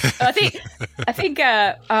 Yeah, I think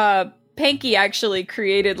Panky actually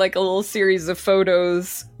created like a little series of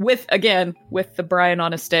photos with the Brian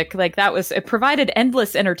on a stick. Like it provided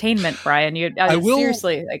endless entertainment, Brian.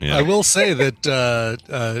 Seriously. Like, I will say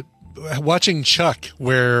that watching Chuck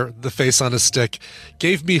wear the face on a stick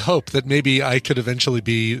gave me hope that maybe I could eventually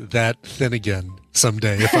be that thin again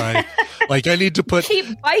someday. If I I need to put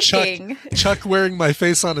keep biking. Chuck wearing my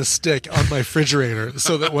face on a stick on my refrigerator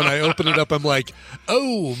so that when I open it up, I'm like,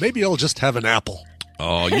 oh, maybe I'll just have an apple.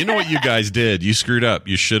 Oh, you know what you guys did? You screwed up.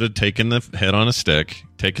 You should have taken the head on a stick,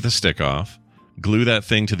 take the stick off, glue that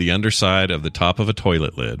thing to the underside of the top of a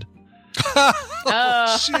toilet lid.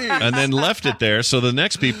 And then left it there so the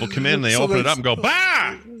next people come in, they open it up and go,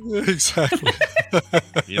 bah! Exactly.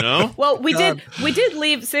 Well, we did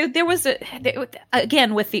leave. So there was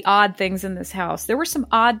again, with the odd things in this house, there were some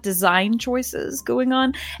odd design choices going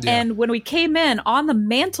on. Yeah. And when we came in, on the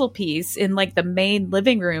mantelpiece in like the main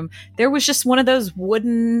living room, there was just one of those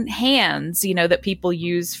wooden hands, that people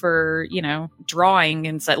use for, drawing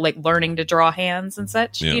and like learning to draw hands and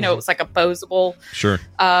such. Yeah. It was like a posable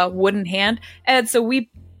wooden hand. And so we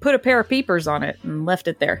put a pair of peepers on it and left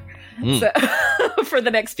it there. So, for the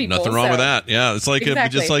next people. Nothing wrong with that. Yeah, it's like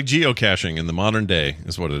just like geocaching in the modern day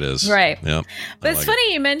is what it is. Right. Yeah. But it's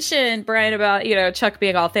funny you mentioned, Brian, about Chuck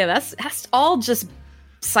being all thin. That's all just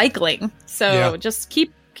cycling. So just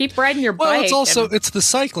keep riding your bike. Well, it's the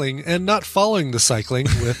cycling and not following the cycling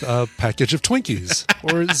with a package of Twinkies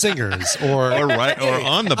or Zingers or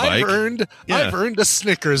on the bike. I've earned a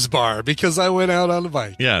Snickers bar because I went out on a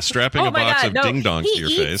bike. Yeah, strapping a box of ding dongs to your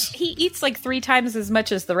face. He eats like 3 times as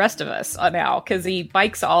much as the rest of us now because he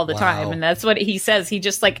bikes all the time, and that's what he says. He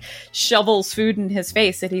just like shovels food in his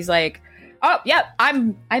face, and he's like, "Oh yeah,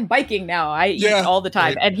 I'm biking now. I eat all the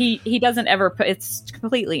time," and he doesn't ever. It's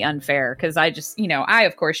completely unfair because I just I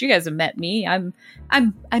of course you guys have met me. I'm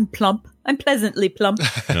plump. I'm pleasantly plump,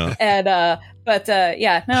 and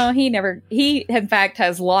he never. He in fact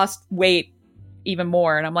has lost weight even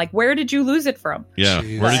more, and I'm like, where did you lose it from? Yeah,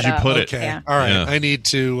 where did you put it? Okay, all right. Yeah. I need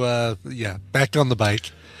to back on the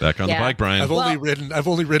bike. Back on the bike, Brian. I've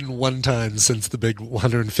only ridden one time since the big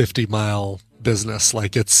 150-mile business.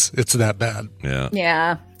 Like it's that bad. Yeah.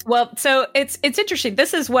 Yeah. Well, so it's interesting.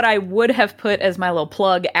 This is what I would have put as my little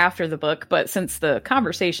plug after the book, but since the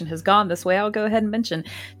conversation has gone this way, I'll go ahead and mention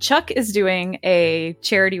Chuck is doing a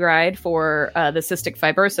charity ride for the Cystic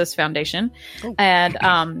Fibrosis Foundation. Oh. And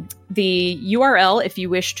the URL, if you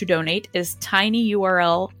wish to donate, is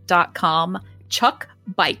tinyurl.com Chuck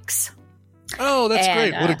Bikes. Oh, that's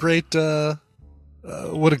great. What a great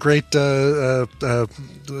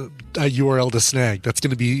URL to snag. That's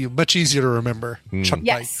going to be much easier to remember. Chuck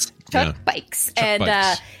Bikes. Chuck Bikes. Chuck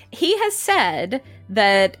Bikes. He has said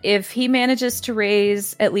that if he manages to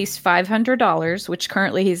raise at least $500, which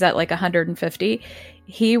currently he's at like $150,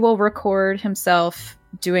 he will record himself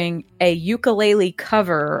doing a ukulele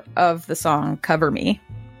cover of the song "Cover Me."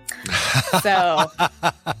 So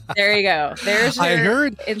there you go. There's your I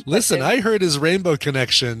heard his Rainbow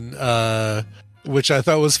Connection, which I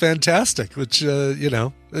thought was fantastic, which,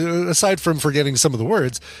 aside from forgetting some of the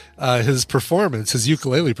words, his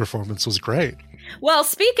ukulele performance was great. Well,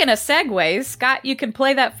 speaking of segues, Scott, you can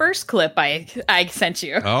play that first clip I sent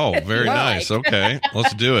you. Oh, very nice. Okay,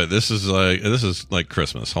 let's do it. This is like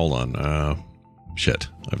Christmas. Hold on. Shit,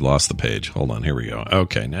 I've lost the page. Hold on. Here we go.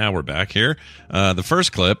 Okay, now we're back here. The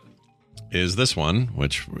first clip is this one,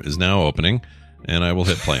 which is now opening, and I will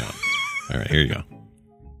hit play on. All right, here you go.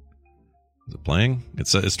 Is it playing?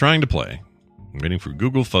 It's trying to play. I'm waiting for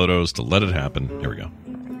Google Photos to let it happen. Here we go.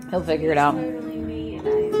 He'll figure it out.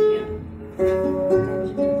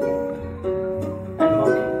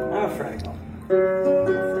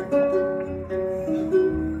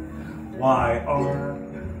 Why are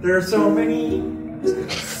there so many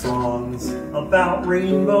songs about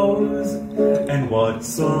rainbows? And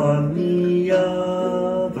what's on the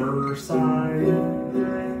other side?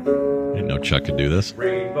 Didn't know Chuck could do this.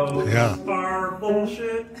 Rainbows are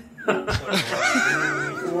bullshit.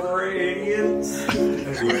 For idiots.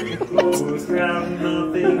 And rainbows have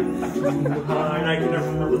nothing to hide. I can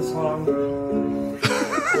never remember the song.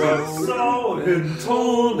 What's so been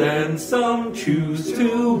told, and some choose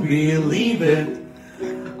to believe it.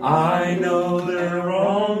 I know they're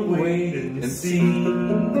wrong, wait and see.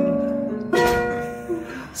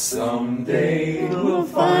 Someday we'll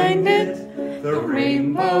find it, the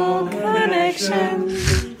Rainbow Connection.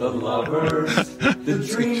 The lovers, the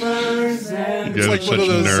dreamers, and it's like one of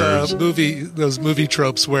those movie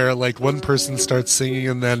tropes where like one person starts singing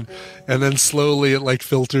and then slowly it like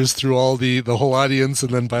filters through all the whole audience,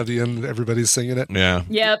 and then by the end everybody's singing it.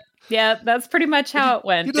 Yeah. Yep, that's pretty much how it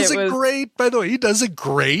went. He does by the way, he does a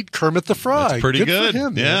great Kermit the Frog. That's pretty good. For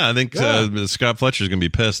him, yeah, I think Scott Fletcher's going to be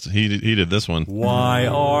pissed. He did this one. Why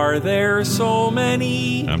are there so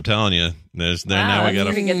many? I'm telling you. Now we got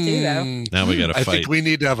to fight. I think we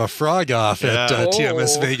need to have a frog off at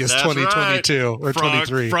TMS Vegas 2022 or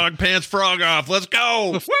 23. Frog pants, frog off. Let's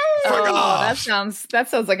go. Frog off. That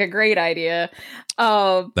sounds like a great idea.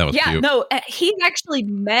 That was cute. No, he actually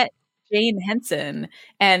met Jane Henson,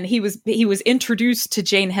 and he was introduced to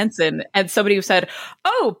Jane Henson, and somebody who said,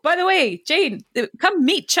 "Oh, by the way, Jane, come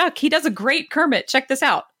meet Chuck. He does a great Kermit. Check this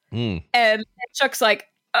out." And Chuck's like,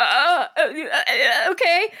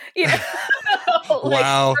 okay.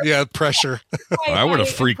 Wow. Yeah. Pressure. I would have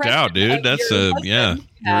freaked out, dude. That's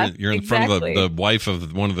you're in front of the wife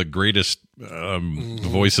of one of the greatest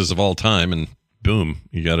voices of all time, and boom,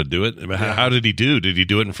 you got to do it. How did he do? Did he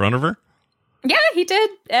do it in front of her? Yeah, he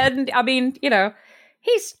did. And I mean,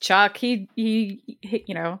 he's Chuck. He yes.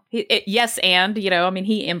 And,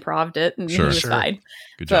 he improv'd it and he was fine.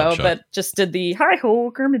 Good job, Chuck. But just did the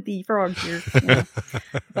hi-ho Kermit the Frog here.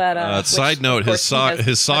 But side note, his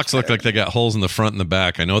socks look like they got holes in the front and the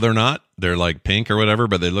back. I know they're not. They're like pink or whatever,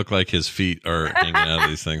 but they look like his feet are hanging out of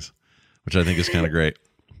these things, which I think is kind of great.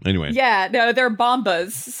 Anyway. Yeah, no, they're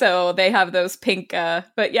Bombas, so they have those pink,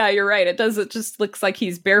 but yeah, you're right. It just looks like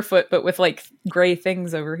he's barefoot, but with like gray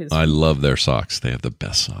things over his feet. I love their socks. They have the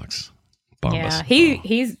best socks. Bombas. Yeah,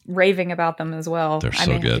 he's raving about them as well. They're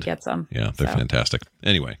so good. To get some. Yeah, they're fantastic.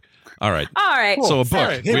 Anyway. All right. Cool. So a book.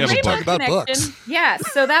 Right. We have a book. Talk about books. Yeah.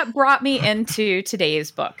 So that brought me into today's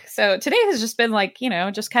book. So today has just been like,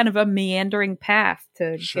 just kind of a meandering path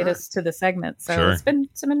to get us to the segment. So it's been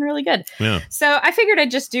really good. Yeah. So I figured I'd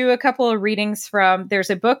just do a couple of readings there's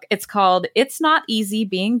a book. It's called It's Not Easy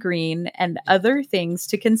Being Green and Other Things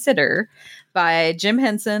to Consider by Jim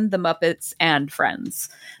Henson, The Muppets, and Friends.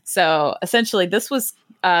 So essentially this was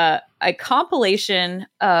a compilation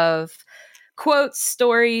of quotes,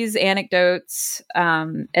 stories, anecdotes,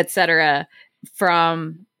 etc.,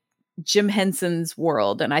 from Jim Henson's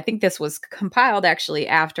world. And I think this was compiled actually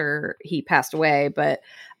after he passed away. But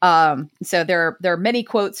so there are many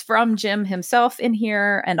quotes from Jim himself in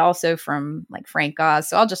here, and also from like Frank Oz.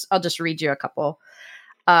 So I'll just read you a couple.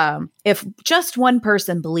 If just one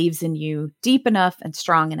person believes in you deep enough and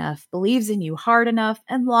strong enough, believes in you hard enough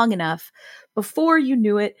and long enough, before you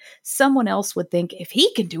knew it, someone else would think, if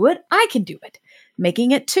he can do it, I can do it.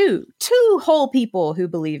 Making it two whole people who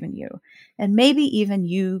believe in you. And maybe even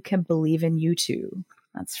you can believe in you too.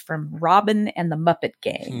 That's from Robin and the Muppet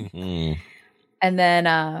Gang. Mm-hmm. And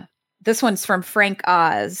then this one's from Frank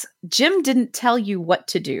Oz. Jim didn't tell you what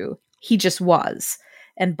to do. He just was.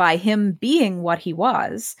 And by him being what he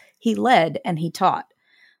was, he led and he taught.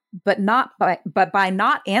 but by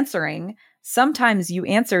not answering, sometimes you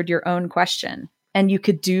answered your own question and you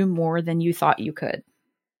could do more than you thought you could.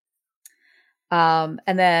 And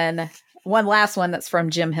then one last one that's from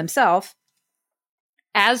Jim himself.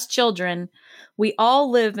 As children, we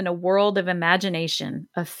all live in a world of imagination,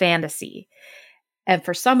 of fantasy. And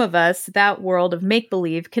for some of us, that world of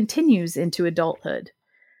make-believe continues into adulthood.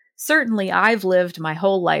 Certainly, I've lived my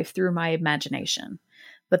whole life through my imagination.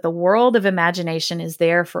 But the world of imagination is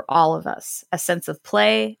there for all of us. A sense of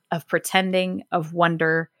play, of pretending, of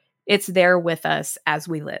wonder. It's there with us as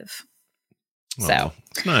we live. Oh, so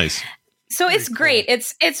it's nice. So it's great.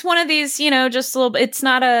 It's one of these, just a little bit, it's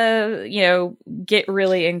not a, get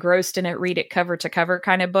really engrossed in it, read it cover to cover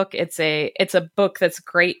kind of book. It's a book that's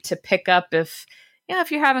great to pick up if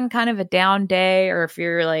you're having kind of a down day, or if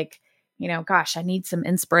you're like, gosh, I need some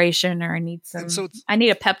inspiration, or I need I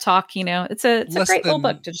need a pep talk, it's a great little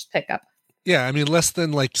book to just pick up. Yeah. I mean, less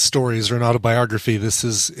than like stories or an autobiography. This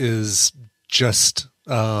is just,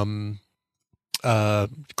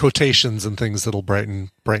 quotations and things that'll brighten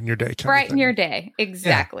your day. Brighten your day.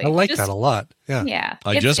 Exactly. Yeah, I like that a lot. Yeah. Yeah.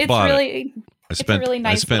 I just bought it. It's a really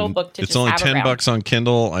nice little book to it's just only have $10 on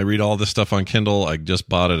Kindle. I read all this stuff on Kindle. I just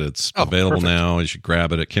bought it. It's available perfect. now. You should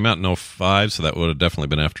grab it. It came out in 2005, so that would have definitely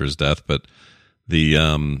been after his death. But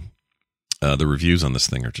the reviews on this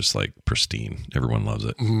thing are just like pristine. Everyone loves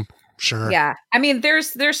it. Mm-hmm. Sure. Yeah. I mean,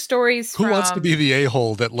 there's stories Who wants to be the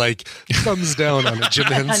a-hole that like thumbs down on a Jim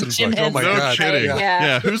Henson Jim book? Oh my No God. kidding.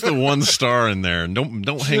 Yeah. Who's the one star in there? Don't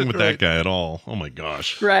hang with that guy at all. Oh my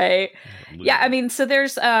gosh. Right. Yeah. I mean, so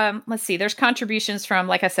there's, let's see, there's contributions from,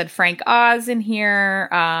 like I said, Frank Oz in here,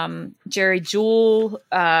 Jerry Jewell,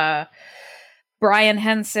 Brian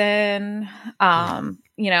Henson, I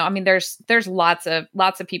mean, there's lots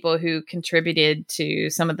of people who contributed to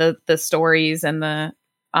some of the stories and the,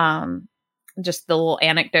 just the little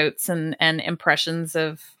anecdotes and impressions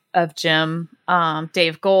of Jim,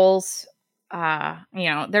 Dave Goles,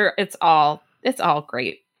 it's all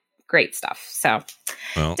great stuff. So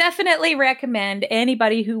definitely recommend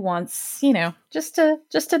anybody who wants, just a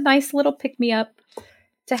nice little pick me up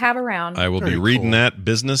to have around. I will be reading that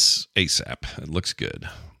business ASAP. It looks good.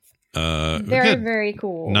 Very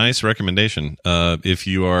cool. Nice recommendation. If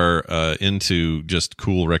you are into just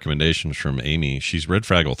cool recommendations from Amy, she's Red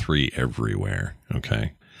Fraggle 3 everywhere.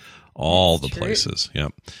 Okay. All That's the true. Places.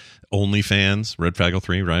 Yep. OnlyFans, Red Fraggle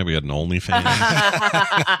 3, right? We had an OnlyFans.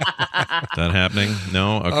 That happening?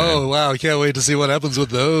 No? Okay. Oh, wow. Can't wait to see what happens with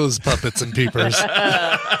those puppets and peepers.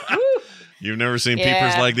 You've never seen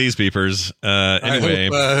peepers like these peepers. Anyway,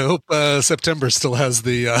 I hope September still has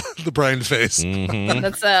the Brian face. Mm-hmm.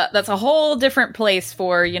 That's a whole different place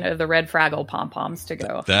for the Red Fraggle pom poms to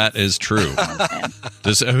go. That is true.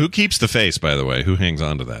 Who keeps the face? By the way, who hangs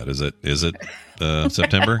on to that? Is it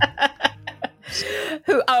September?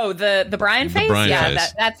 Who? Oh, the Brian face. Brian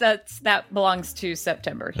face. That belongs to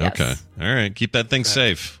September. Yes. Okay. All right. Keep that thing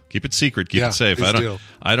safe. Keep it secret. Keep it safe. I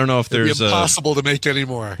don't know if It'd there's be impossible to make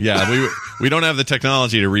anymore. Yeah, we don't have the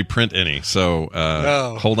technology to reprint any, so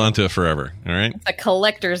hold on to it forever. All right. It's a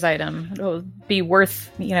collector's item. It'll be worth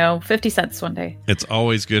 50 cents one day. It's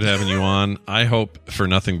always good having you on. I hope for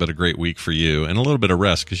nothing but a great week for you and a little bit of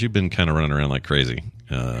rest because you've been kind of running around like crazy.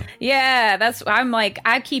 Yeah, I'm like,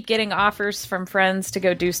 I keep getting offers from friends to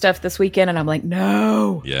go do stuff this weekend, and I'm like,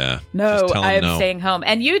 no. Yeah. No, I'm staying home.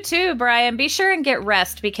 And you too, Brian. Be sure and get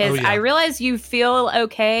rest because I realize you feel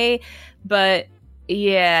okay, but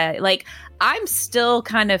yeah, like I'm still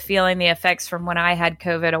kind of feeling the effects from when I had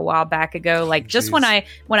COVID a while back ago. Like just when I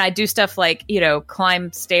do stuff like,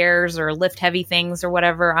 climb stairs or lift heavy things or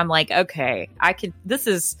whatever, I'm like, okay, this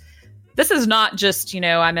is not just,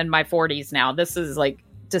 I'm in my 40s now. This is like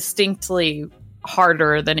distinctly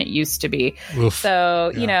harder than it used to be. Oof.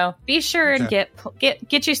 So, be sure and get you,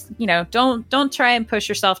 don't try and push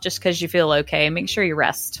yourself just because you feel okay. Make sure you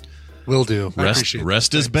rest. Will do.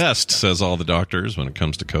 Rest is best, says all the doctors when it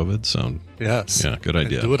comes to COVID. So yes. Yeah, good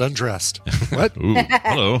idea. And do it undressed. What? Ooh,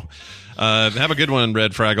 hello. Have a good one,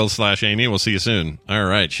 Red Fraggle / Amy. We'll see you soon. All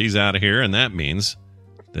right. She's out of here. And that means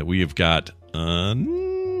that we have got time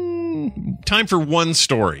for one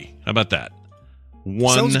story. How about that?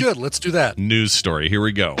 One sounds good. Let's do that. News story. Here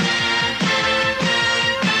we go.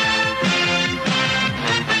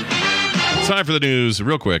 Time for the news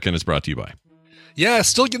real quick, and it's brought to you by. Yeah,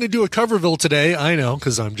 still going to do a Coverville today. I know,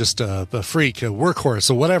 because I'm just a freak, a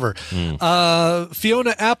workhorse, or whatever.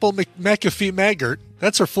 Fiona Apple McAfee Maggart.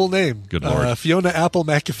 That's her full name. Good Lord. Fiona Apple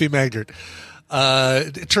McAfee Maggart.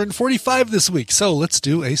 It turned 45 this week, so let's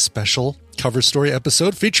do a special cover story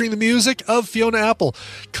episode featuring the music of Fiona Apple.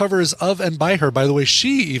 Covers of and by her. By the way,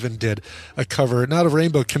 she even did a cover, not of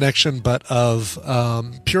Rainbow Connection, but of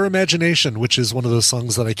Pure Imagination, which is one of those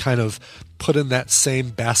songs that I kind of put in that same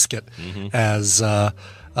basket as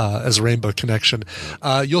Rainbow Connection.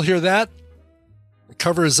 You'll hear that.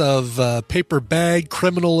 Covers of Paper Bag,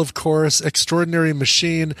 Criminal, of course, Extraordinary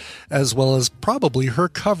Machine, as well as probably her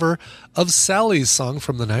cover of Sally's song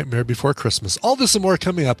from The Nightmare Before Christmas. All this and more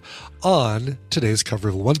coming up on today's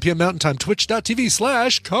Coverville. 1 p.m. Mountain Time,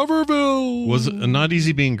 twitch.tv/Coverville. Was Not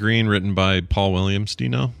Easy Being Green written by Paul Williams? Do you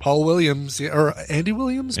know? Paul Williams, yeah, or Andy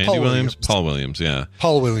Williams? Paul Williams, yeah.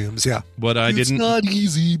 Paul Williams, yeah. But It's not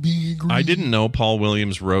easy being green. I didn't know Paul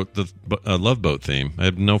Williams wrote the Love Boat theme. I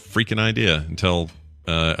had no freaking idea until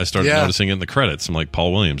I started noticing it in the credits. I'm like,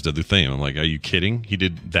 Paul Williams did the theme. I'm like, are you kidding? He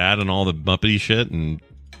did that and all the Muppety shit, and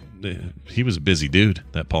he was a busy dude,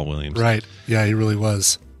 that Paul Williams. Right. Yeah, he really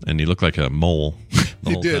was. And he looked like a mole.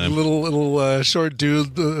 He did. Time. Little short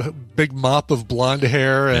dude, big mop of blonde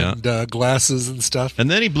hair and glasses and stuff.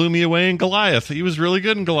 And then he blew me away in Goliath. He was really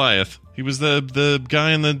good in Goliath. He was the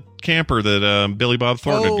guy in the camper that Billy Bob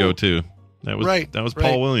Thornton would go to. That was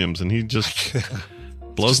Paul Williams, and he just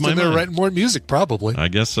blows just my in there mind. writing more music, probably. I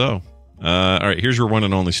guess so. All right, here's your one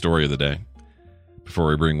and only story of the day before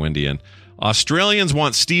we bring Wendy in. Australians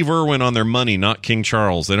want Steve Irwin on their money, not King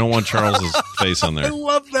Charles. They don't want Charles's face on there. I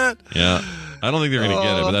love that. Yeah. I don't think they're going to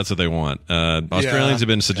get it, but that's what they want. Australians have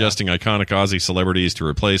been suggesting iconic Aussie celebrities to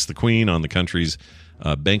replace the Queen on the country's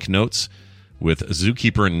banknotes, with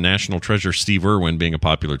zookeeper and national treasure Steve Irwin being a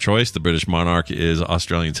popular choice. The British monarch is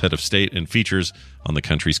Australia's head of state and features on the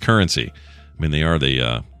country's currency. I mean, they are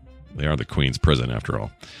the Queen's prison, after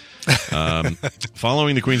all.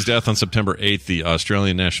 Following the Queen's death on September 8th, the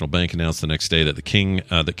Australian National Bank announced the next day that King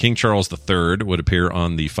Charles III would appear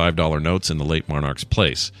on the $5 notes in the late monarch's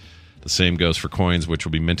place. The same goes for coins, which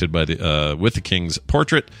will be minted by with the King's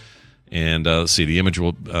portrait. And let's see, the image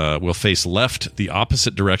will face left, the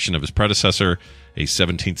opposite direction of his predecessor, a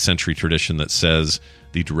 17th century tradition that says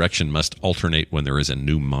the direction must alternate when there is a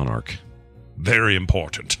new monarch. Very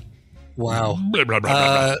important. Wow. Blah, blah, blah,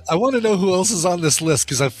 blah, blah. I want to know who else is on this list,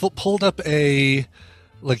 because I pulled up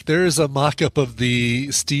there's a mock-up of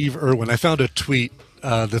the Steve Irwin. I found a tweet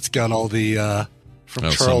that's got all the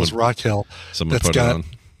from Charles Rockhill. Someone put it on.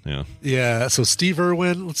 Yeah. Yeah, so Steve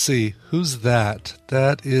Irwin, let's see. Who's that?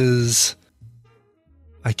 That is...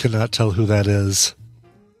 I cannot tell who that is.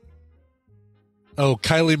 Oh,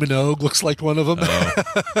 Kylie Minogue looks like one of them.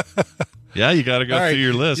 Yeah, you got to go through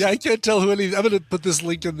your list. Yeah, I can't tell who any... I'm going to put this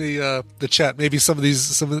link in the chat. Maybe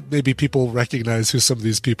maybe people recognize who some of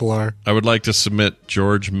these people are. I would like to submit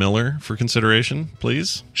George Miller for consideration,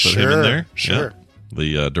 please. Put him in there. Sure. Yeah.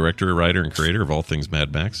 The director, writer, and creator of all things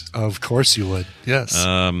Mad Max. Of course you would. Yes.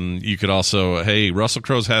 You could also, Russell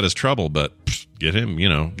Crowe's had his trouble, but get him, get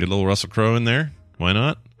a little Russell Crowe in there. Why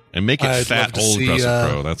not? And make it fat, old Russell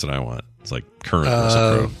Crowe. That's what I want. It's like current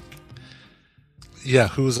Russell Crowe. Yeah,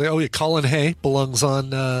 Colin Hay belongs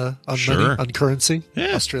on money, on currency.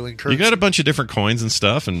 Yeah. Australian currency. You got a bunch of different coins and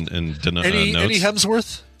stuff and notes. Any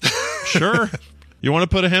Hemsworth? Sure. You want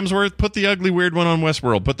to put a Hemsworth? Put the ugly, weird one on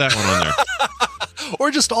Westworld. Put that one on there. Or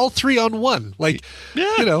just all three on one.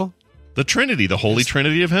 The Trinity, the Holy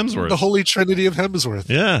Trinity of Hemsworth. The Holy Trinity of Hemsworth.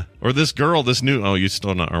 Yeah. Or this girl, you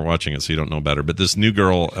still aren't watching it, so you don't know about her. But this new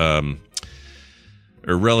girl, a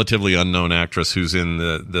relatively unknown actress who's in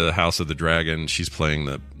the House of the Dragon. She's playing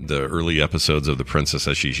the early episodes of The Princess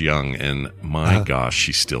as she's young. And my gosh,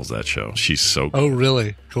 she steals that show. She's so good. Oh,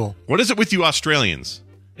 really? Cool. What is it with you Australians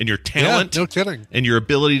and your talent? Yeah, no kidding. And your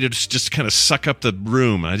ability to just kind of suck up the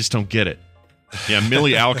room? I just don't get it. Yeah,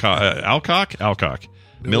 Millie Alcock.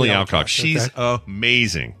 Millie Alcock. She's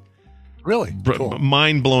amazing. Really? Cool.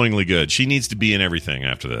 Mind-blowingly good. She needs to be in everything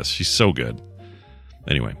after this. She's so good.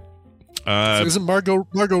 Anyway. So isn't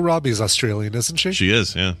Margot Robbie's Australian, isn't she? She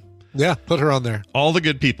is, yeah. Yeah, put her on there. All the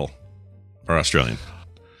good people are Australian.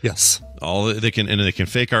 Yes. They can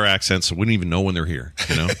fake our accents, so we don't even know when they're here,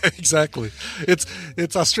 Exactly.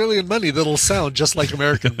 It's Australian money that'll sound just like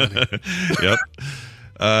American money. Yep.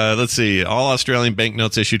 Let's see. All Australian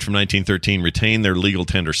banknotes issued from 1913 retain their legal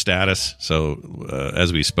tender status. So,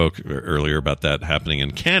 as we spoke earlier about that happening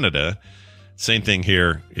in Canada, same thing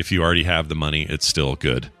here. If you already have the money, it's still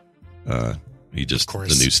good. The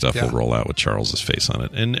new stuff will roll out with Charles's face on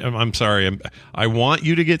it. And I'm sorry, I want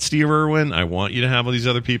you to get Steve Irwin. I want you to have all these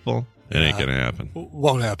other people. It ain't going to happen.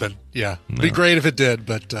 Won't happen. Yeah. It'd be great if it did,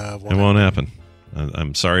 but it won't happen.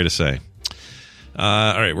 I'm sorry to say.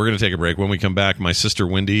 All right, we're going to take a break. When we come back, my sister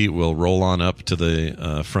Wendy will roll on up to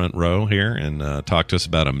the front row here and talk to us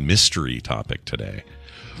about a mystery topic today.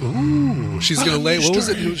 Ooh, she's going to lay, what was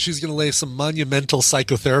it? She's going to lay some monumental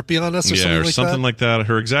psychology on us or something like that?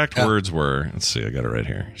 Her exact words were, let's see, I got it right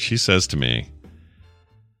here. She says to me,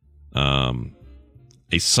 a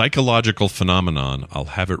psychological phenomenon. I'll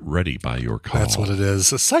have it ready by your call. That's what it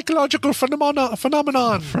is. A psychological phenomenon.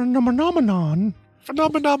 Phenomenon.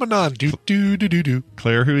 Do.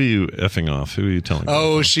 Claire, who are you effing off? Who are you telling?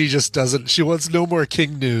 Oh, she just doesn't. She wants no more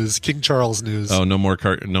King news, King Charles news. Oh, no more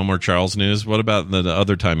Charles news. What about the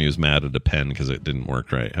other time he was mad at a pen because it didn't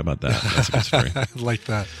work right? How about that? That's a good story. I like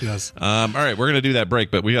that. Yes. All right, we're gonna do that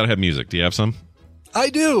break, but we gotta have music. Do you have some? I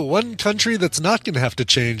do. One country that's not going to have to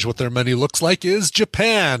change what their money looks like is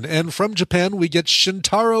Japan. And from Japan, we get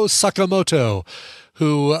Shintaro Sakamoto,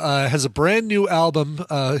 who has a brand new album,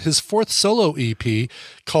 his fourth solo EP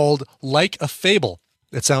called Like a Fable.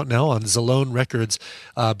 It's out now on Zalone Records.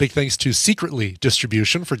 Big thanks to Secretly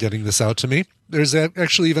Distribution for getting this out to me. There's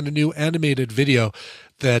actually even a new animated video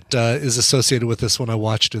that is associated with this when I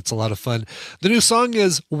watched it. It's a lot of fun. The new song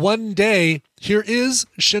is One Day. Here is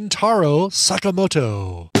Shintaro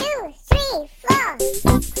Sakamoto. 2, 3,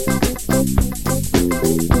 4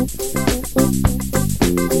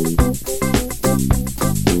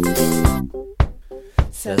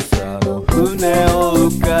笹の船を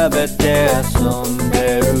浮かべて遊ん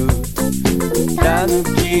でるタヌ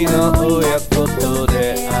キの親子と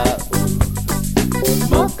出会う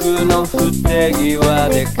僕の不手際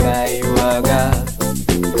で会話が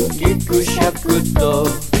ギクシャクと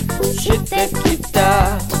してき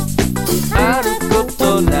たあるこ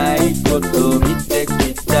とないこと見て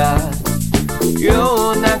きた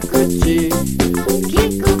ような口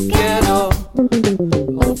聞くけど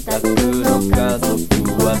お宅の家族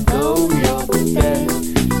はどうよって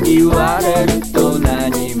言われると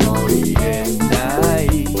何も言えない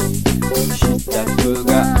支度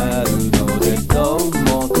があるのでと思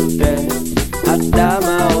って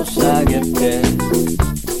頭を下げて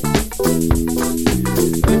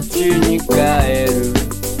家に帰る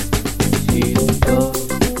人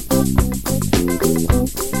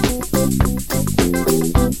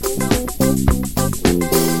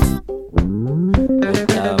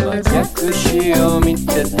弱視を見て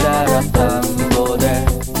たら田んぼで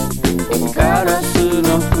カラス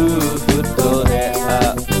の夫婦と出会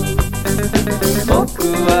う僕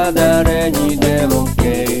は誰にでも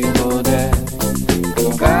敬語で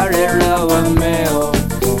彼らは目を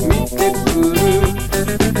見てくる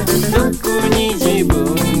特に自分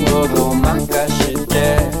をごまかして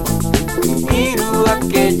いるわ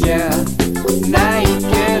けじゃない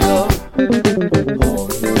けど本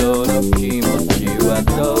当の気持ちは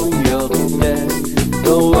どうよって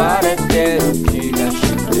問われてる気がし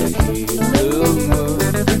て歪む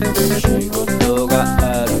仕事が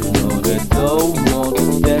あるのでと思っ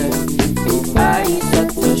て挨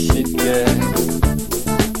拶して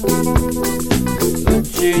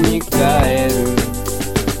家に帰る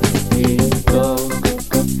人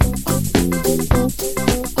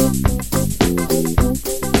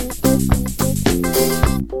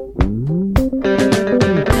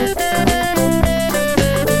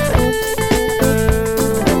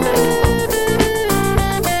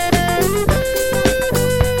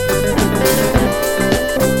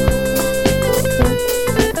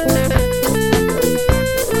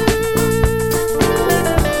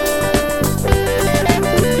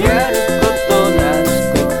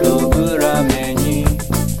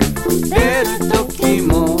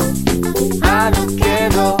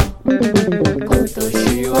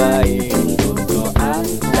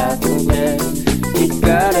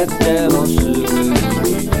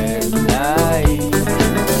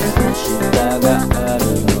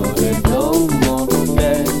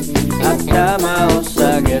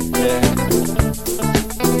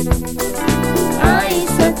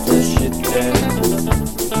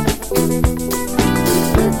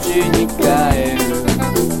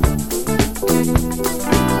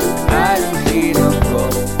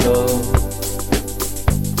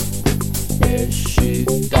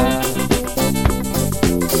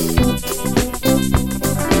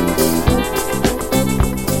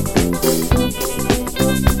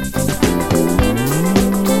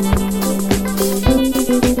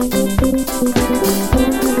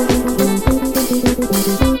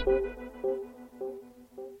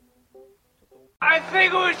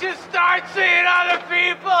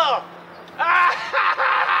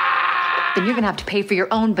Then you're gonna have to pay for your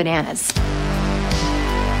own bananas.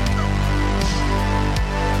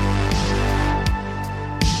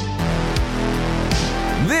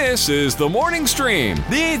 This This is the morning stream.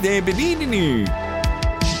 And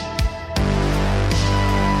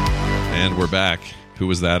we're back. Who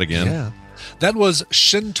was that again? Yeah. That was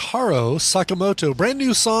Shintaro Sakamoto. Brand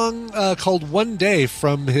new song called One Day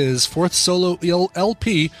from his fourth solo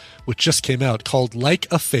LP, which just came out, called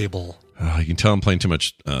Like a Fable. Oh, you can tell I'm playing too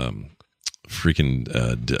much freaking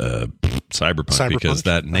Cyberpunk because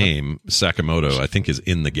that name, Sakamoto, I think is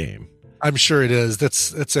in the game. I'm sure it is.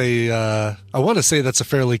 That's I want to say that's a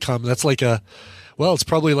fairly common. That's like it's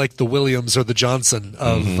probably like the Williams or the Johnson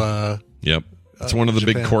of. Yep, it's one of the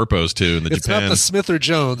Japan. big corpos too in the It's Japan. not the Smith or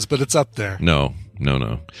Jones, but it's up there. No.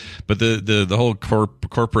 But the whole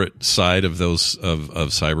corporate side of those of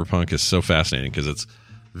Cyberpunk is so fascinating because it's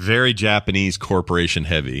very Japanese corporation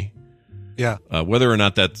heavy. Yeah. Whether or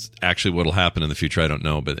not that's actually what'll happen in the future, I don't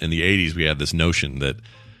know. But in the 80s, we had this notion that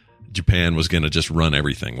Japan was going to just run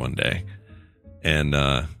everything one day. And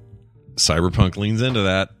Cyberpunk leans into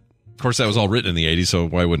that. Of course, that was all written in the 80s, so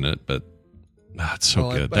why wouldn't it? But it's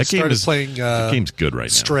so good. That game is playing. The game's good right now.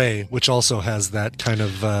 Stray, which also has that kind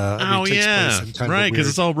of. Takes place in kind right, because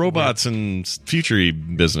it's all robots and future-y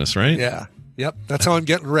business, right? Yeah. Yep, that's how I'm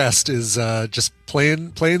getting rest is just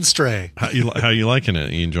playing Stray. How you liking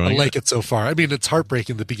it? You enjoying it? I like it so far. I mean, it's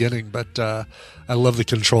heartbreaking in the beginning, but I love the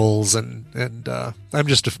controls and I'm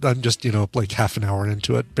just like half an hour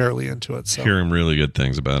into it, barely into it. So hearing really good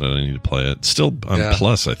things about it. I need to play it. Still on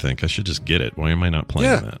Plus, I think I should just get it. Why am I not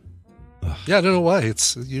playing that? Ugh. Yeah, I don't know why.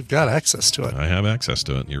 You've got access to it. I have access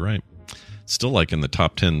to it. You're right. Still like in the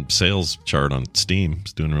top 10 sales chart on Steam.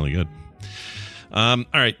 It's doing really good. All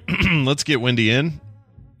right, let's get Wendy in.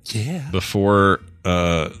 Yeah. Before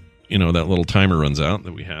that little timer runs out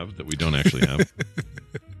that we don't actually have.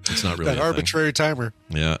 It's not really that arbitrary timer.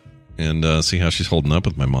 Yeah, and see how she's holding up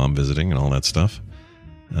with my mom visiting and all that stuff.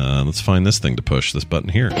 Let's find this thing to push. This button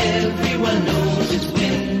here. Everyone knows it's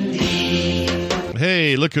Wendy.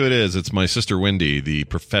 Hey, look who it is. It's my sister Wendy, the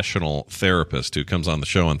professional therapist who comes on the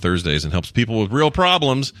show on Thursdays and helps people with real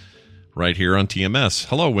problems right here on TMS.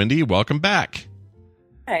 Hello, Wendy. Welcome back.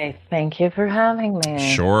 Hey, thank you for having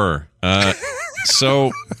me. Sure.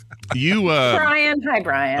 So you Brian. Hi,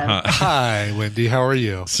 Brian. Hi, Wendy. How are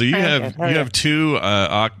you? So you have two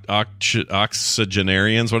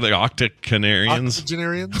Octa-Canarians. What are they?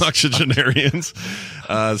 Octa-Canarians? Octogenarians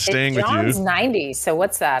staying with you. John's 90, so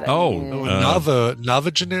what's that?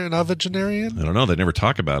 Novagenarian? I don't know. They never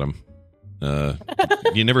talk about them.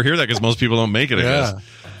 You never hear that because most people don't make it, I guess.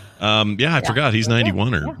 I forgot. He's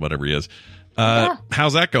 91 or whatever he is.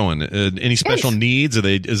 How's that going? Any special needs?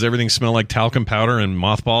 Does everything smell like talcum powder and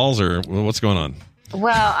mothballs, or what's going on?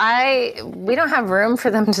 Well, we don't have room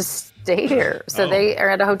for them to stay here, so they are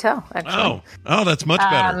at a hotel. Actually, oh, that's much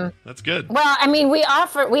better. That's good. Well, I mean, we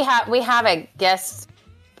have a guest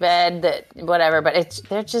bed that whatever, but it's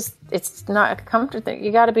not comfortable.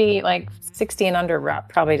 You got to be like 60 and under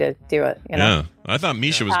probably to do it. You know? Yeah, I thought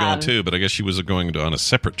Misha was going too, but I guess she was going on a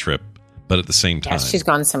separate trip. But at the same time, she's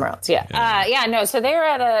gone somewhere else. Yeah. No. So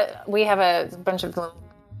they're we have a bunch of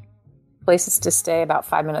places to stay about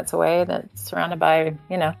 5 minutes away that's surrounded by,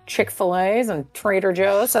 Chick-fil-A's and Trader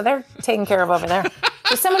Joe's. So they're taken care of over there.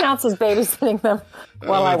 So someone else is babysitting them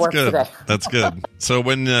while I work today. That's good. So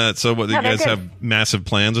what do you guys have massive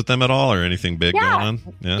plans with them at all or anything big going on?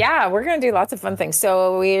 Yeah, we're going to do lots of fun things.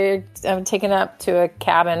 So we're taken up to a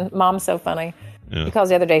cabin. Mom's so funny. Yeah. She calls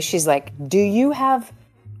the other day. She's like, do you have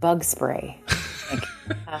bug spray?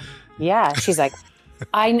 Yeah. She's like,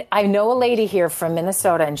 I know a lady here from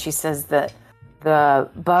Minnesota, and she says that the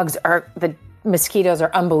mosquitoes are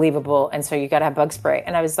unbelievable, and so you got to have bug spray.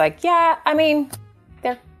 And I was like, yeah, I mean,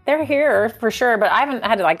 they're here for sure, but I haven't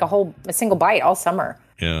had like a single bite all summer.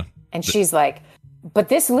 Yeah. And she's like, but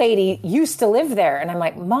this lady used to live there. And I'm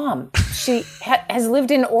like, Mom, she has lived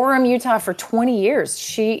in Orem, Utah for 20 years.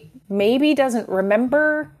 She maybe doesn't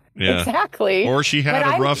remember. Yeah. Exactly. Or she had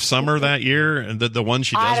a rough summer that year, and the one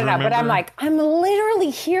she does remember. I don't know, but I'm like, I'm literally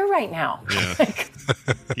here right now. Yeah,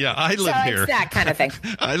 yeah, I live here. It's that kind of thing.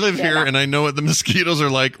 I live here, and I know what the mosquitoes are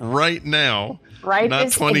like right now. Right,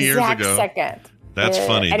 not 20 years ago. Second. That's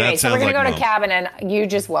funny. Anyway, that so we're gonna like go to cabin, and you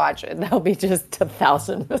just watch it. There'll be just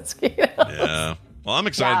 1,000 mosquitoes. Yeah. Well, I'm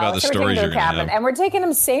excited about the stories you're gonna have. And we're taking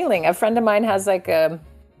them sailing. A friend of mine has like a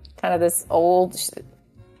kind of this old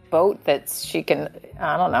boat that she can,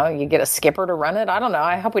 I don't know, you get a skipper to run it. I don't know.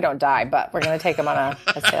 I hope we don't die, but we're going to take them on a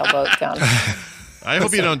sailboat down. I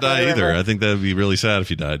hope you don't die either. I think that would be really sad if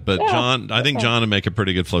you died. But I think John would make a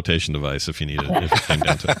pretty good flotation device if you need it. If it came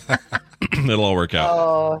down to it. It'll all work out.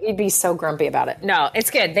 Oh, he'd be so grumpy about it. No,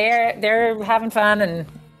 it's good. They're having fun and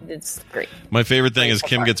it's great. My favorite thing is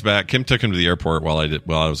Kim gets back. Kim took him to the airport while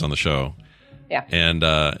I was on the show. Yeah.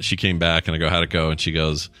 And she came back, and I go, how'd it go? And she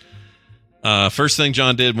goes, first thing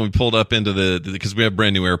John did when we pulled up into because we have a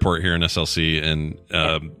brand new airport here in SLC, and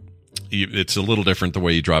it's a little different the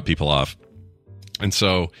way you drop people off. And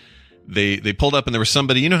so they pulled up, and there was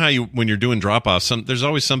somebody, you know how when you're doing drop-offs, there's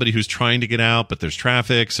always somebody who's trying to get out, but there's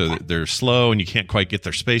traffic, so they're slow, and you can't quite get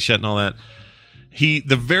their space yet and all that.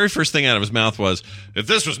 The very first thing out of his mouth was, if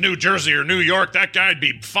this was New Jersey or New York, that guy'd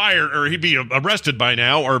be fired, or he'd be arrested by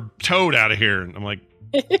now, or towed out of here. And I'm like,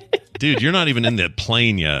 dude, you're not even in the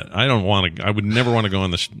plane yet. I would never want to go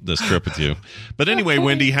on this trip with you. But anyway,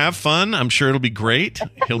 Wendy, have fun. I'm sure it'll be great.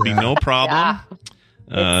 He'll be no problem. Yeah.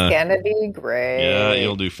 It's gonna be great. Yeah,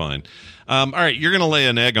 you'll do fine. All right, you're gonna lay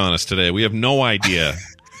an egg on us today. We have no idea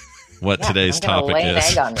what today's topic is. Lay an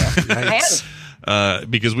egg on you. Nice.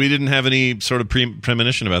 Because we didn't have any sort of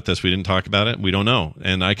premonition about this. We didn't talk about it. We don't know.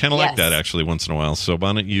 And I kind of like that, actually, once in a while. So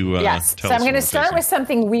why don't you tell us? So I'm going to start with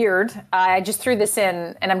something weird. I just threw this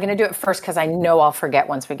in, and I'm going to do it first because I know I'll forget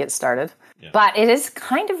once we get started. Yeah. But it is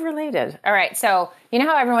kind of related. All right. So you know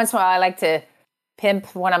how every once in a while I like to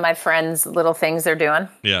pimp one of my friends' little things they're doing?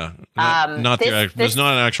 Yeah. There's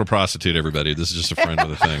not an actual prostitute, everybody. This is just a friend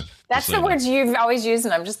with a thing. That's the words you've always used,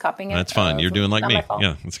 and I'm just copying it. That's fine. You're doing like me.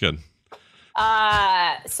 Yeah, that's good.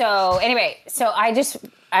 So anyway,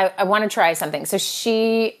 I want to try something. So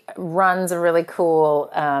she runs a really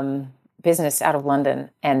cool business out of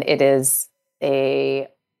London, and it's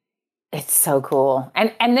so cool.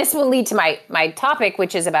 And this will lead to my topic,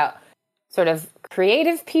 which is about sort of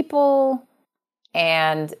creative people,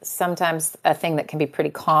 and sometimes a thing that can be pretty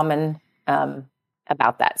common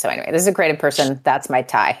about that. So anyway, this is a creative person. That's my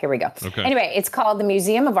tie. Here we go. Okay. Anyway, it's called the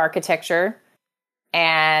Museum of Architecture.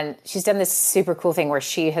 And she's done this super cool thing where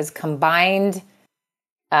she has combined,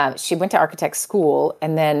 she went to architect school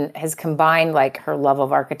and then has combined like her love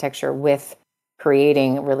of architecture with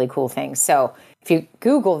creating really cool things. So if you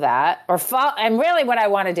Google that and really what I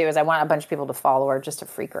want to do is I want a bunch of people to follow her just to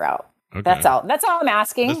freak her out. Okay. That's all I'm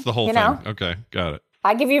asking. That's the whole thing. Know? Okay. Got it.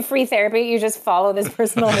 I give you free therapy. You just follow this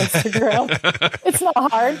person on Instagram. It's not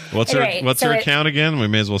hard. What's her account again? We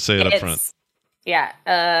may as well say it up front.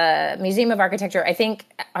 Yeah, Museum of Architecture. I think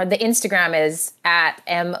the Instagram is at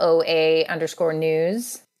MOA_news.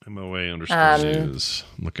 MOA_news.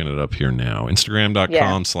 I'm looking it up here now.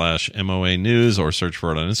 Instagram.com/MOA news, or search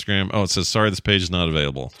for it on Instagram. Oh, it says, sorry, this page is not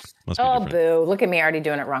available. Must be different. Boo. Look at me already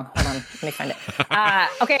doing it wrong. Hold on. Let me find it.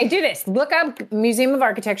 Okay, do this. Look up Museum of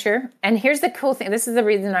Architecture. And here's the cool thing. This is the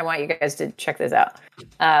reason I want you guys to check this out.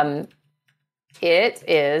 It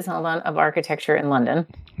is, of Architecture in London.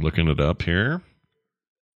 Looking it up here.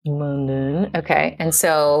 London. Okay. And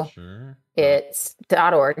so it's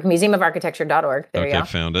 .org, museumofarchitecture.org. There you go.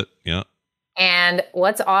 Found it. Yeah. And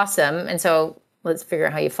what's awesome, and so let's figure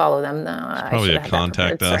out how you follow them. Probably a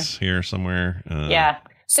contact us here somewhere. Yeah.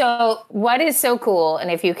 So what is so cool, and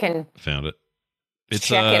if you can found it.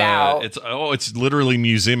 Check it out. It's literally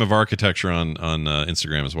Museum of Architecture on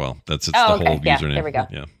Instagram as well. It's the whole username. There we go.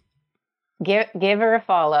 Yeah. Give her a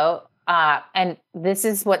follow. And this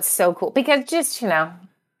is what's so cool, because just,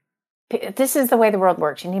 this is the way the world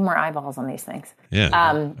works. You need more eyeballs on these things. Yeah,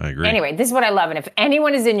 I agree. Anyway, this is what I love. And if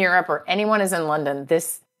anyone is in Europe or anyone is in London,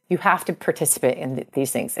 you have to participate in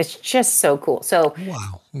these things. It's just so cool. So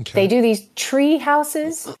They do these tree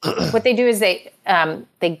houses. What they do is they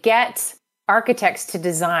get architects to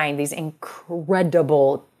design these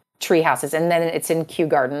incredible tree houses. And then it's in Kew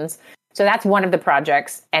Gardens. So that's one of the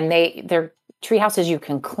projects. And they're tree houses you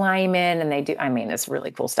can climb in, and it's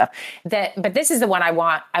really cool stuff. But this is the one I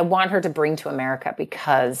want her to bring to America,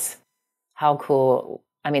 because how cool.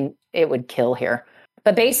 It would kill here.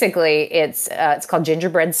 But basically it's called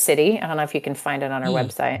Gingerbread City. I don't know if you can find it on our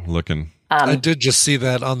website. Looking. I did just see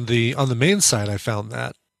that on the main site. I found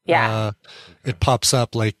that. Yeah. It pops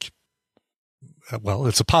up like,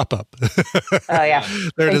 it's a pop-up. Oh, yeah.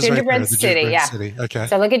 There it is. Gingerbread right there, City. Gingerbread Yeah. City. Okay.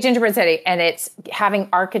 So look at Gingerbread City, and it's having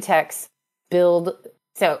architects build.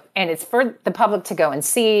 And it's for the public to go and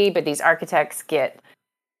see, but these architects get,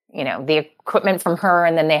 the equipment from her,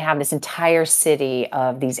 and then they have this entire city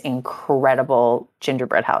of these incredible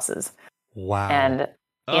gingerbread houses. Wow. And,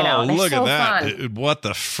 look so at that. Fun. What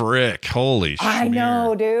the frick? Holy shit. I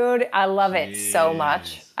know, dude. I love it so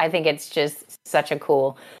much. I think it's just such a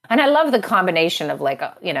cool, and I love the combination of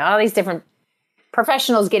all these different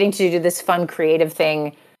professionals getting to do this fun, creative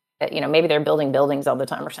thing. Maybe they're building buildings all the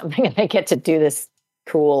time or something, and they get to do this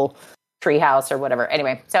cool treehouse or whatever.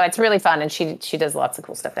 Anyway, so it's really fun, and she does lots of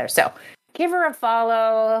cool stuff there. So give her a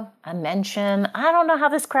follow, a mention. I don't know how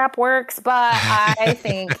this crap works, but I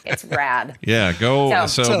think it's rad. Yeah, go.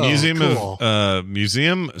 So Museum cool. of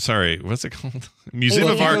what's it called? Museum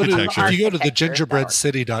of Architecture. If you go to the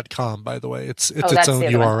gingerbreadcity.com, by the way, it's its own the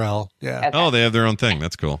URL. Yeah. Okay. Oh, they have their own thing.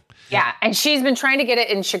 That's cool. Yeah, and she's been trying to get it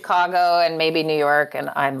in Chicago and maybe New York, and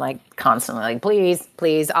I'm like constantly like,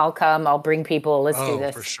 please, I'll come, I'll bring people, let's do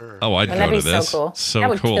this. For sure. Oh, I'd go to this. So cool. So that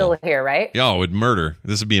would cool. kill here, right? Yeah, it would murder.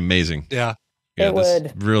 This would be amazing. Yeah. Yeah, it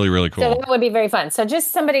would. Really, really cool. So that would be very fun. So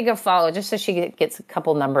just somebody go follow, just so she gets a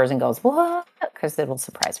couple numbers and goes, what? Because it'll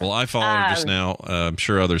surprise her. Well, I followed her just now. I'm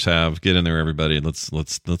sure others have. Get in there, everybody. Let's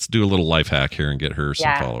do a little life hack here and get her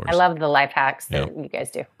some followers. I love the life hacks that you guys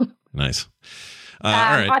do. Nice. All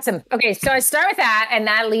right. Awesome. Okay, so I start with that, and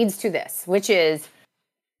that leads to this, which is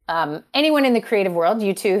anyone in the creative world,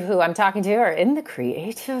 you two who I'm talking to are in the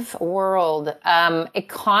creative world. A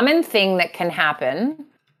common thing that can happen,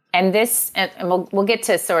 and we'll get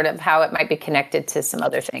to sort of how it might be connected to some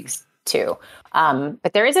other things too.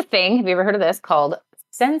 But there is a thing, have you ever heard of this, called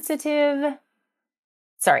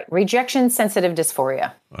rejection sensitive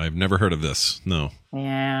dysphoria? I've never heard of this. No.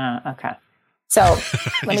 Yeah, okay. So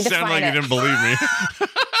let me you sound like you didn't believe me.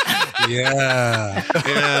 Yeah.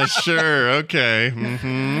 Yeah, sure. Okay.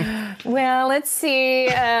 Mm-hmm. Well, let's see.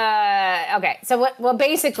 Okay. So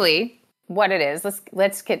basically what it is,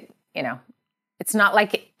 let's get, it's not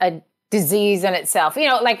like a disease in itself,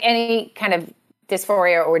 like any kind of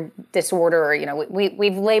dysphoria or disorder, or,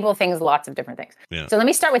 we've labeled things, lots of different things. Yeah. So let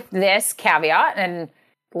me start with this caveat, and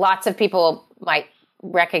lots of people might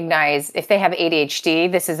recognize if they have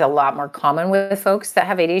ADHD, this is a lot more common with folks that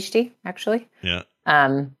have ADHD, actually. Yeah.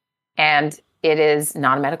 And it is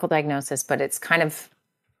not a medical diagnosis, but it's kind of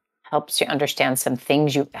helps you understand some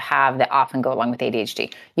things you have that often go along with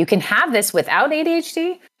ADHD. You can have this without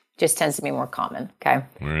ADHD, just tends to be more common. Okay.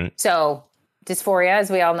 All right. So dysphoria, as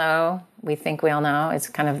we all know, it's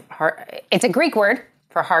kind of hard. It's a Greek word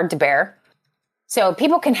for hard to bear. So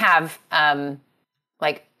people can have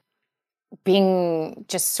being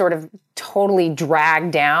just sort of totally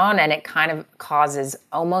dragged down, and it kind of causes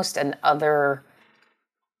almost an other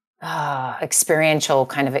experiential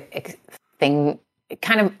kind of thing.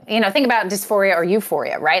 Kind of, think about dysphoria or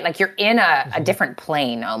euphoria, right? Like you're in a different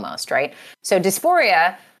plane almost, right? So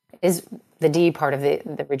dysphoria is the D part of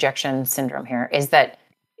the rejection syndrome here, is that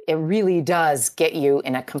it really does get you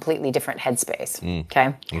in a completely different headspace.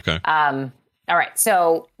 Okay. Okay. All right.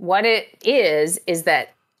 So what it is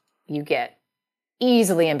that you get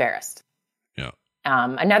easily embarrassed. Yeah.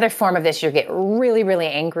 Another form of this, you get really, really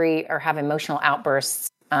angry or have emotional outbursts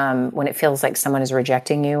when it feels like someone is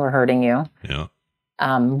rejecting you or hurting you. Yeah.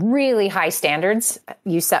 Really high standards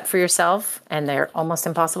you set for yourself, and they're almost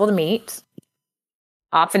impossible to meet.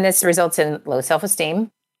 Often this results in low self-esteem,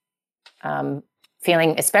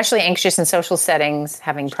 feeling especially anxious in social settings,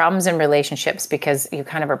 having problems in relationships because you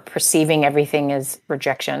kind of are perceiving everything as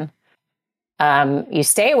rejection. You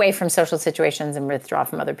stay away from social situations and withdraw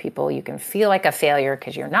from other people. You can feel like a failure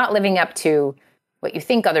because you're not living up to what you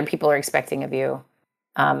think other people are expecting of you.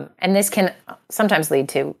 And this can sometimes lead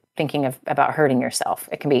to thinking about hurting yourself.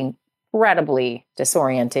 It can be incredibly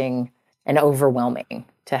disorienting and overwhelming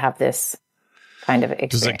to have this kind of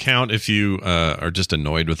experience. Does it count if you are just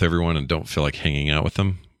annoyed with everyone and don't feel like hanging out with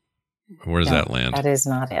them? Where does that land? That is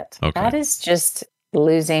not it. Okay. That is just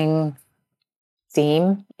losing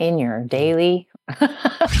steam in your daily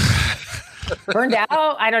burned out.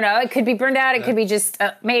 I don't know. It could be burned out. It could be just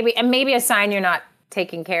maybe a sign you're not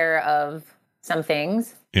taking care of some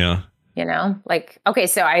things. Yeah. Okay,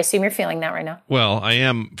 so I assume you're feeling that right now. Well, I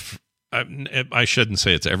am. I shouldn't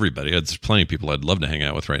say it's everybody. There's plenty of people I'd love to hang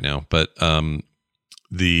out with right now. But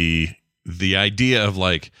the idea of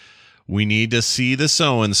we need to see the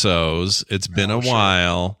so-and-sos. It's been a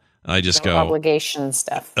while. I just go obligation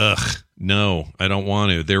stuff. Ugh, no, I don't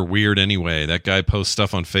want to. They're weird anyway. That guy posts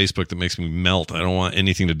stuff on Facebook that makes me melt. I don't want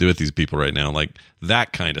anything to do with these people right now. Like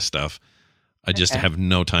that kind of stuff. I just have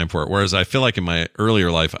no time for it. Whereas I feel like in my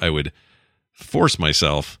earlier life, I would force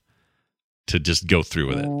myself to just go through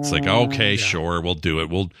with it. It's like, okay, sure, we'll do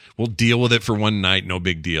it. We'll deal with it for one night. No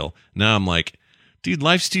big deal. Now I'm like, dude,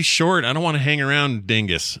 life's too short. I don't want to hang around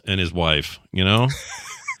Dingus and his wife,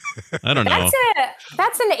 I don't know.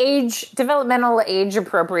 That's an developmental age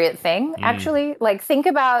appropriate thing, actually. Like think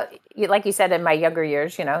about, like you said, in my younger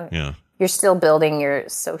years, you're still building your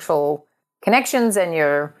social connections and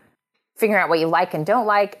you're figuring out what you like and don't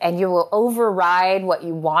like, and you will override what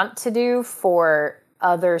you want to do for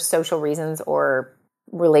other social reasons or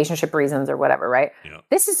relationship reasons or whatever, right? Yeah.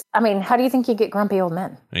 This is, I mean, how do you think you get grumpy old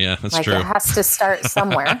men? Yeah, that's like, true. It has to start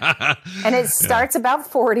somewhere. And it starts about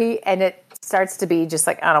 40, and it starts to be just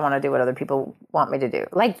like, I don't want to do what other people want me to do.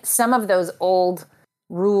 Like some of those old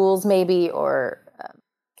rules maybe, or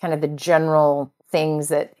kind of the general things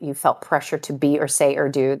that you felt pressure to be or say or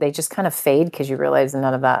do, they just kind of fade because you realize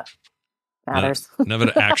none of that matters. None of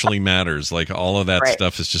it actually matters. Like all of that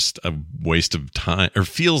stuff is just a waste of time, or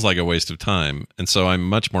feels like a waste of time. And so I'm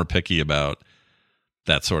much more picky about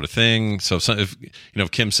that sort of thing. So if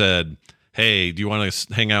Kim said, hey, do you want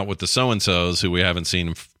to hang out with the so-and-sos who we haven't seen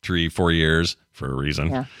in 3-4 years for a reason?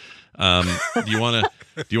 Yeah. Do you want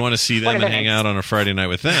to see them and hang out on a Friday night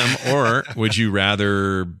with them? Or would you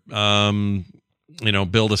rather,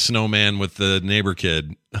 build a snowman with the neighbor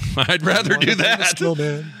kid? I'd rather do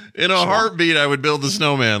that. In a heartbeat, I would build the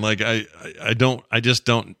snowman. Like I just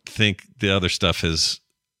don't think the other stuff is,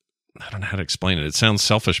 I don't know how to explain it. It sounds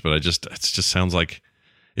selfish, but it just sounds like,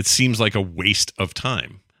 it seems like a waste of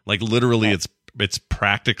time. Like literally it's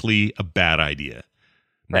practically a bad idea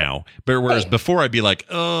now. But whereas before I'd be like,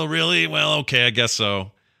 oh, really? Well, okay, I guess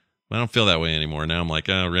so. I don't feel that way anymore. Now I'm like,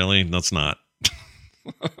 oh, really? That's not.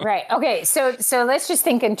 Right. Okay. So let's just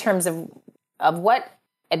think in terms of what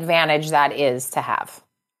advantage that is to have.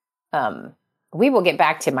 We will get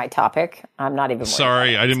back to my topic. I'm not even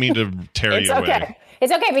sorry. I didn't mean to tear you away.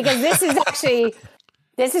 It's okay because this is actually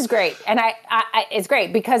this is great, and I it's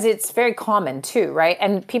great because it's very common too, right?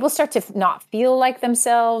 And people start to not feel like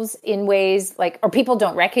themselves in ways like, or people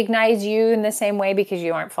don't recognize you in the same way because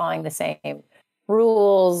you aren't following the same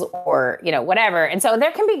rules or whatever. And so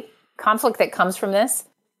there can be conflict that comes from this.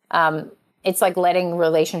 It's like letting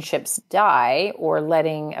relationships die or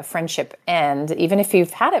letting a friendship end, even if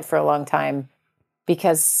you've had it for a long time,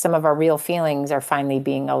 because some of our real feelings are finally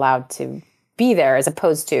being allowed to be there as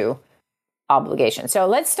opposed to obligation. So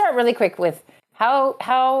let's start really quick with how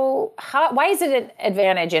why is it an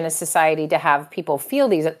advantage in a society to have people feel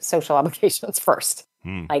these social obligations first?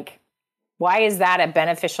 Like, why is that a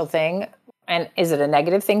beneficial thing? And is it a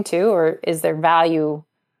negative thing too? Or is there value?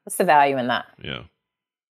 What's the value in that? Yeah.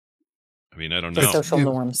 I mean, I don't know. The social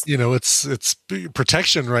norms. It's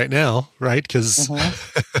protection right now, right? Because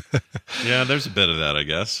yeah, there's a bit of that, I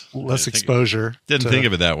guess. Less exposure. Didn't think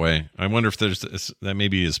of it that way. I wonder if that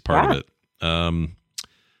maybe is part of it. I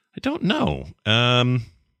don't know. I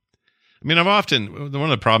mean, I've often, one of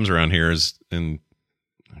the problems around here is, and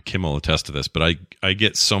Kim will attest to this, but I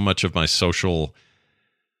get so much of my social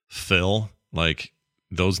fill, like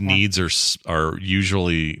those needs are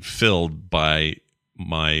usually filled by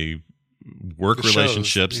my work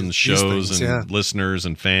relationships and shows and listeners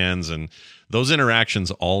and fans, and those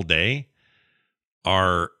interactions all day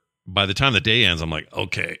are, by the time the day ends, I'm like,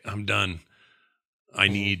 okay, I'm done. I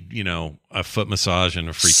need, a foot massage and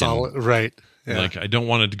a freaking solid, right. Yeah. Like, I don't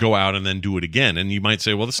want to go out and then do it again. And you might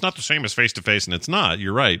say, well, it's not the same as face to face, and it's not.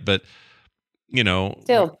 You're right, but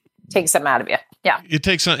still takes something out of you. Yeah,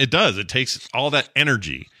 it does. It takes all that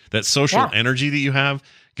energy, that social energy that you have,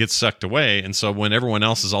 gets sucked away. And so when everyone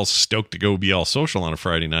else is all stoked to go be all social on a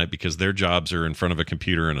Friday night because their jobs are in front of a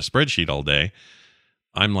computer and a spreadsheet all day,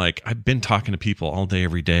 I'm like, I've been talking to people all day,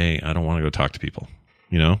 every day. I don't want to go talk to people,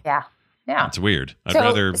 Yeah. Yeah. It's weird. I'd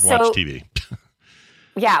rather watch TV.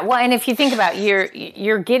 Yeah. Well, and if you think about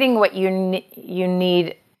you're getting what you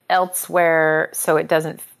need elsewhere, so it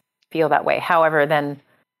doesn't feel that way. However, then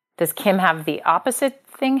does Kim have the opposite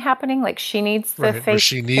thing happening? Like she needs the face.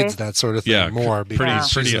 She needs that sort of thing more.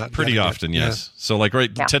 Pretty often, yes. Yeah. So like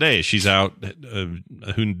today, she's out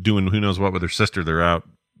doing who knows what with her sister. They're out.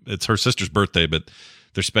 It's her sister's birthday, but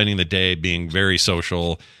they're spending the day being very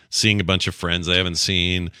social, seeing a bunch of friends they haven't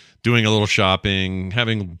seen, doing a little shopping,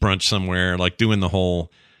 having brunch somewhere, like doing the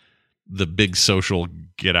big social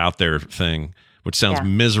get out there thing, which sounds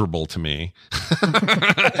miserable to me.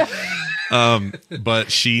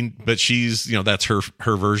 But she's, that's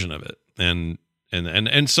her version of it. And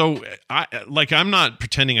so I'm not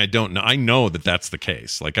pretending I don't know. I know that that's the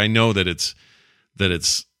case. Like I know that it's,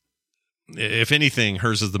 if anything,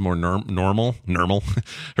 hers is the more normal.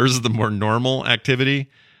 Hers is the more normal activity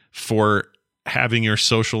for having your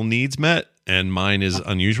social needs met, and mine is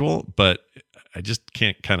unusual. But I just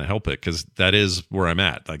can't kind of help it because that is where I'm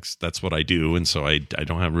at. Like that's what I do, and so I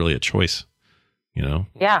don't have really a choice. Yeah.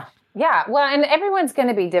 Well, and everyone's going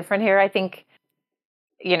to be different here. I think,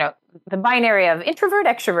 the binary of introvert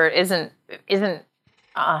extrovert isn't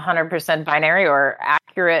 100% binary or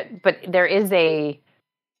accurate, but there is a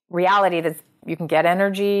reality that you can get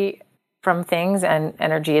energy from things and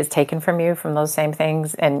energy is taken from you from those same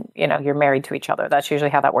things, and you're married to each other. That's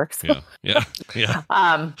usually how that works. Yeah.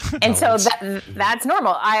 And so that's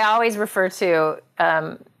normal. I always refer to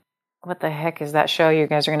what the heck is that show? You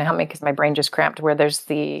guys are going to help me because my brain just cramped. Where there's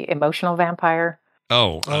the emotional vampire.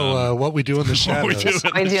 What We Do in the Shadows.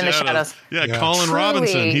 What We Do in the Shadows. Yeah, Colin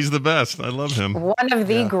Robinson. He's the best. I love him. One of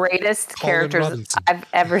the greatest characters I've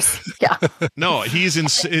ever seen. Yeah. No,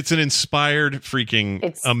 it's an inspired,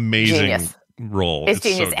 freaking amazing genius. Role. It's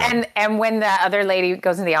genius. So and when the other lady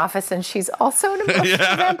goes in the office and she's also an emotional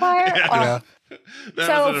vampire. That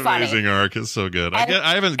so was an amazing arc. It's so good.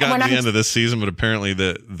 I haven't gotten to the end of this season, but apparently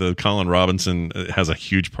the Colin Robinson has a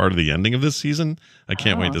huge part of the ending of this season. I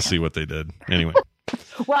can't wait to see what they did. Anyway.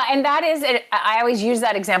 Well, and that is it. I always use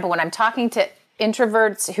that example when I'm talking to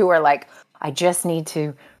introverts who are like, I just need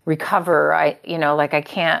to recover. I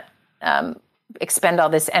can't expend all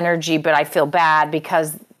this energy, but I feel bad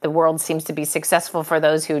because the world seems to be successful for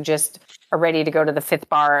those who just are ready to go to the 5th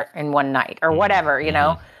bar in one night or whatever,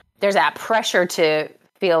 There's that pressure to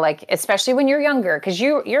feel like, especially when you're younger, because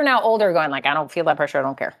you're now older going like, I don't feel that pressure. I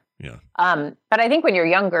don't care. Yeah. But I think when you're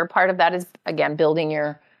younger, part of that is, again, building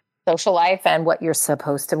your social life and what you're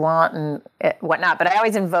supposed to want and whatnot. But I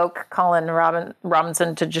always invoke Colin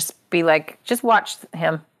Robinson to just be like, just watch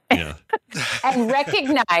him and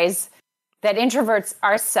recognize that introverts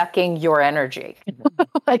are sucking your energy.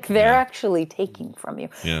 Like they're actually taking from you.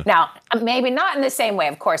 Yeah. Now, maybe not in the same way,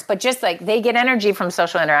 of course, but just like they get energy from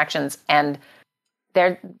social interactions, and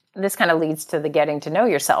this kind of leads to the getting to know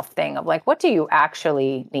yourself thing of like, what do you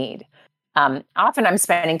actually need? Often I'm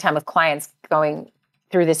spending time with clients going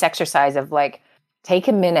through this exercise of like, take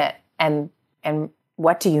a minute and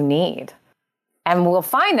what do you need? And we'll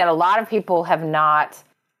find that a lot of people have not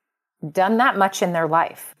done that much in their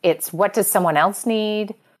life. It's what does someone else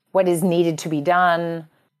need? What is needed to be done?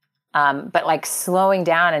 But like slowing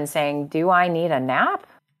down and saying, do I need a nap?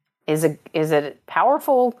 Is a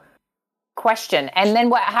powerful question. And then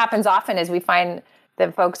what happens often is we find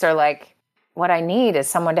that folks are like, what I need is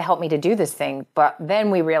someone to help me to do this thing. But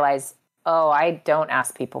then we realize, oh, I don't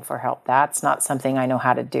ask people for help. That's not something I know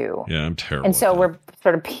how to do. Yeah, I'm terrible. And so we're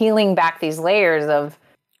sort of peeling back these layers of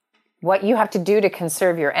what you have to do to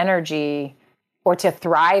conserve your energy or to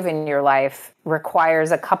thrive in your life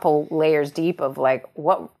requires a couple layers deep of like,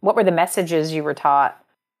 what were the messages you were taught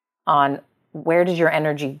on where did your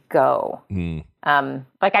energy go?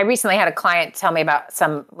 Like I recently had a client tell me about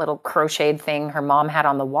some little crocheted thing her mom had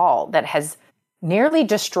on the wall that has nearly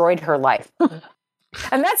destroyed her life.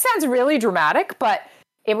 And that sounds really dramatic, but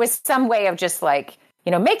it was some way of just like,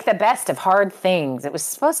 make the best of hard things. It was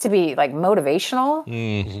supposed to be like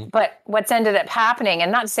motivational, but what's ended up happening,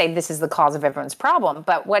 and not to say this is the cause of everyone's problem,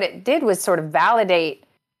 but what it did was sort of validate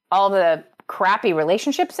all the crappy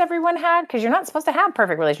relationships everyone had, because you're not supposed to have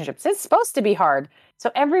perfect relationships. It's supposed to be hard. So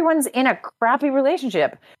everyone's in a crappy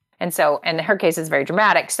relationship. And so, in her case, it's very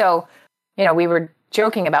dramatic. So, we were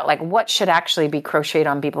joking about like what should actually be crocheted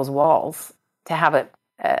on people's walls to have a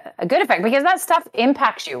good effect, because that stuff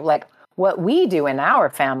impacts you. Like, what we do in our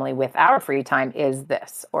family with our free time is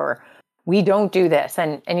this, or we don't do this.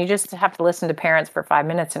 And you just have to listen to parents for 5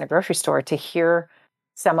 minutes in a grocery store to hear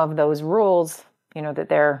some of those rules, that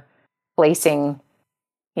they're placing,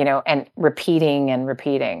 and repeating and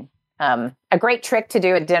repeating. A great trick to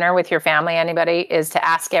do at dinner with your family, anybody, is to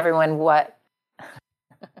ask everyone what,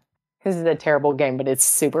 this is a terrible game, but it's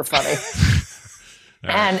super funny.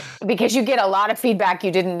 And because you get a lot of feedback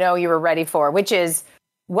you didn't know you were ready for, which is,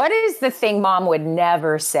 what is the thing mom would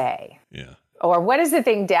never say? Yeah. Or what is the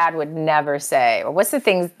thing dad would never say? Or what's the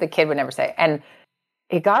things the kid would never say? And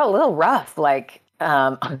it got a little rough. Like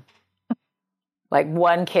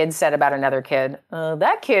one kid said about another kid,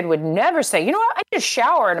 that kid would never say, you know what? I just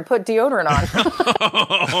shower and put deodorant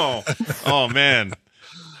on. Oh, man.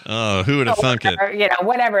 Oh, who would have thunk it?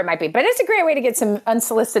 Whatever it might be. But it's a great way to get some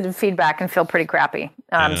unsolicited feedback and feel pretty crappy.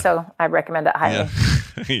 So I recommend it highly.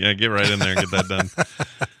 Yeah, get right in there and get that done.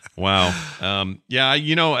 Wow.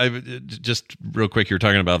 Just real quick, you were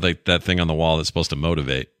talking about that thing on the wall that's supposed to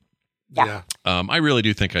motivate. Yeah. I really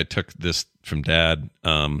do think I took this from Dad,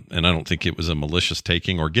 and I don't think it was a malicious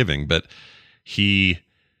taking or giving, but he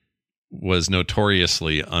was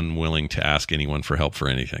notoriously unwilling to ask anyone for help for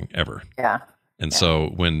anything, ever. Yeah. And so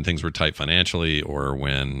when things were tight financially, or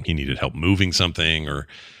when he needed help moving something or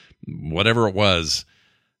whatever it was,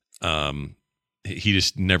 he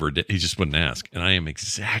just never did. He just wouldn't ask. And I am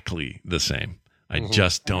exactly the same. I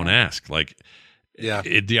just don't ask. Like,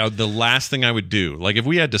 the last thing I would do, like if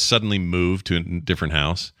we had to suddenly move to a different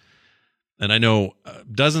house, and I know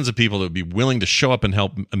dozens of people that would be willing to show up and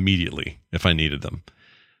help immediately if I needed them.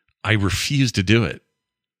 I refuse to do it.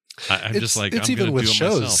 I'm just like, it's I'm even with do it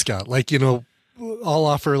shows, myself. Scott. Like, I'll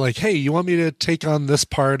offer like, hey, you want me to take on this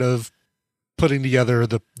part of putting together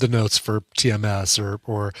the notes for TMS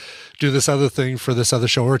or do this other thing for this other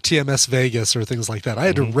show or TMS Vegas or things like that. I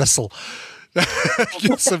had to wrestle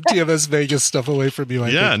get some TMS Vegas stuff away from you.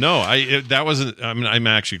 That wasn't. I mean, I'm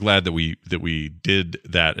actually glad that we did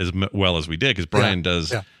that as well as we did, because Brian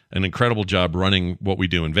does an incredible job running what we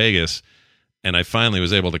do in Vegas, and I finally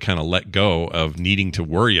was able to kind of let go of needing to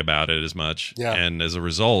worry about it as much. Yeah. And as a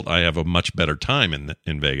result, I have a much better time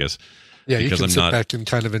in Vegas. Yeah, you can sit back and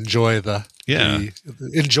kind of enjoy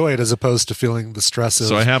enjoy it as opposed to feeling the stress of.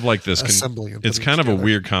 So I have like this assembling. It's kind of a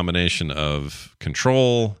weird combination of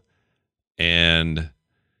control. And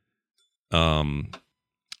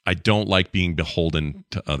I don't like being beholden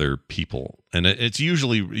to other people. And it's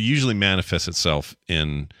usually manifests itself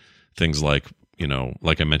in things like,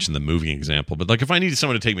 like I mentioned, the moving example. But like if I needed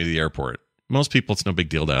someone to take me to the airport, most people, it's no big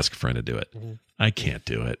deal to ask a friend to do it. Mm-hmm. I can't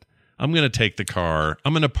do it. I'm going to take the car.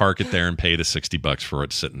 I'm going to park it there and pay the $60 for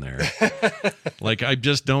it sitting there. Like I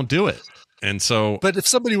just don't do it. And so, but if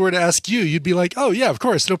somebody were to ask you, you'd be like, "Oh yeah, of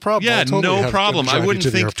course, no problem." Yeah, no problem. I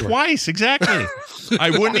wouldn't think twice. Exactly. I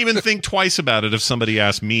wouldn't even think twice about it if somebody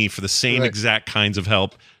asked me for the same exact kinds of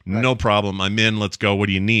help. Right. No problem. I'm in. Let's go. What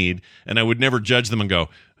do you need? And I would never judge them and go,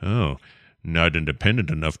 "Oh, not independent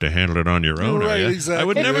enough to handle it on your own." Right, exactly. I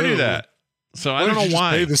would never do that. So I don't know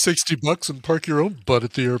why. Pay the $60 and park your own butt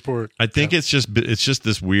at the airport. I think it's just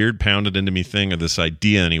this weird pounded into me thing, of this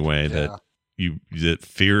idea anyway that. That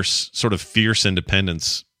fierce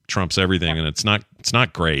independence trumps everything, and it's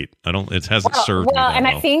not great. It hasn't served me that and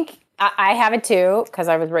well. I think I have it too, because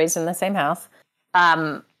I was raised in the same house.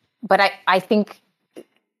 But I think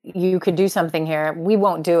you could do something here. We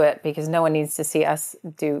won't do it because no one needs to see us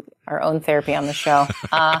do our own therapy on the show.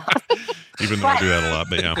 Even though I do that a lot,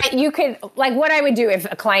 but yeah. You could, like, what I would do if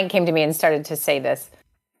a client came to me and started to say this,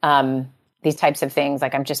 these types of things,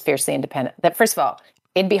 like I'm just fiercely independent. That first of all,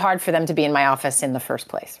 it'd be hard for them to be in my office in the first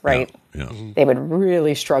place, right? Yeah. They would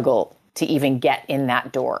really struggle to even get in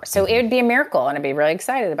that door. So it would be a miracle, and I'd be really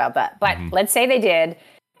excited about that. But let's say they did,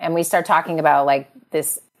 and we start talking about like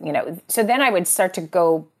this, so then I would start to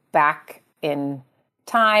go back in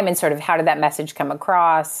time and sort of, how did that message come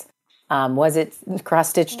across? Was it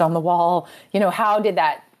cross-stitched on the wall? How did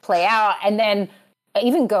that play out? And then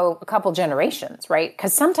even go a couple generations, right?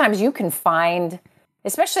 Because sometimes you can find,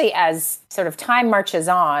 especially as sort of time marches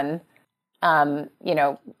on,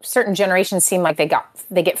 certain generations seem like they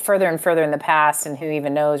get further and further in the past, and who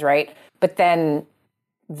even knows, right? But then,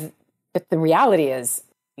 but the reality is,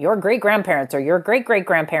 your great-grandparents or your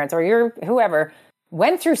great-great-grandparents or your whoever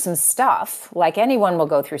went through some stuff, like anyone will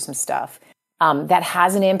go through some stuff, that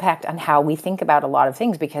has an impact on how we think about a lot of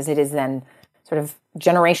things, because it is then sort of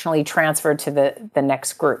generationally transferred to the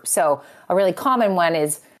next group. So a really common one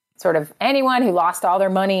is sort of anyone who lost all their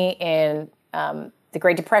money in the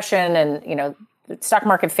Great Depression and, the stock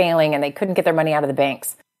market failing, and they couldn't get their money out of the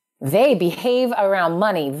banks. They behave around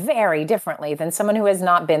money very differently than someone who has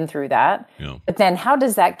not been through that. Yeah. But then how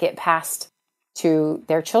does that get passed to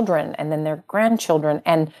their children and then their grandchildren?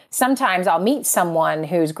 And sometimes I'll meet someone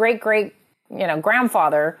whose great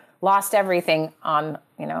grandfather lost everything on,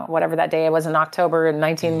 whatever that day it was in October in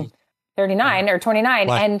 1939 or 29.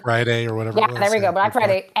 Black Friday or whatever. Yeah, there we go. Black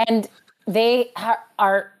Friday. And they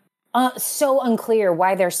are so unclear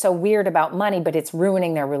why they're so weird about money, but it's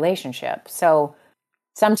ruining their relationship. So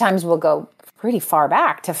sometimes we'll go pretty far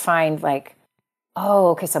back to find like, oh,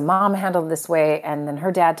 okay, so mom handled it this way, and then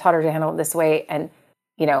her dad taught her to handle it this way. And,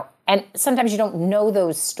 and sometimes you don't know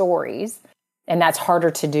those stories, and that's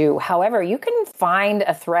harder to do. However, you can find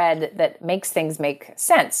a thread that makes things make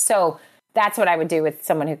sense. So that's what I would do with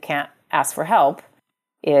someone who can't ask for help,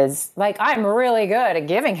 is like, I'm really good at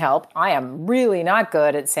giving help. I am really not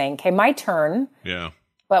good at saying, okay, my turn. Yeah.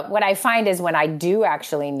 But what I find is when I do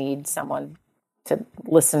actually need someone to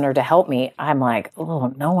listen or to help me, I'm like,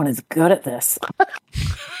 oh, no one is good at this.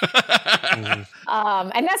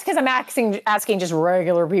 And that's because I'm asking just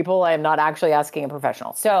regular people. I am not actually asking a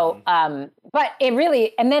professional. So, but it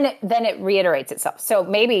really, and then it reiterates itself. So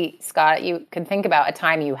maybe, Scott, you can think about a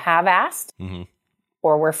time you have asked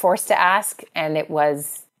or were forced to ask, and it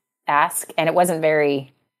was asked and it wasn't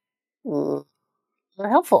very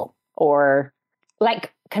helpful, or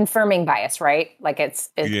like confirming bias, right? Like it's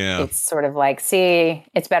sort of like, see,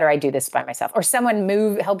 it's better I do this by myself. Or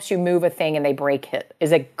someone helps you move a thing and they break it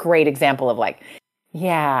is a great example of like,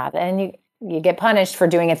 yeah, then you get punished for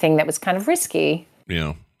doing a thing that was kind of risky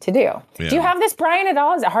to do. Yeah. Do you have this, Brian, at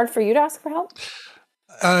all? Is it hard for you to ask for help?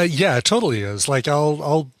 Yeah, it totally is. Like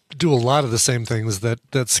I'll do a lot of the same things that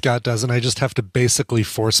Scott does, and I just have to basically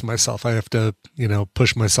force myself. I have to,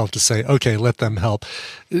 push myself to say, okay, let them help.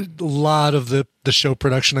 A lot of the show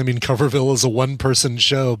production, I mean, Coverville is a one-person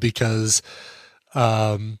show because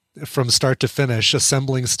from start to finish,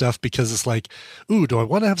 assembling stuff because it's like, ooh, do I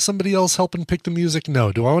want to have somebody else helping pick the music?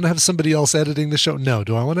 No. Do I want to have somebody else editing the show? No.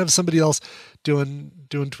 Do I want to have somebody else doing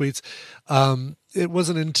tweets? It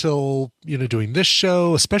wasn't until, doing this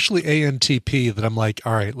show, especially ANTP, that I'm like,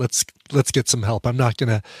 all right, let's get some help. I'm not going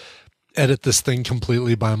to edit this thing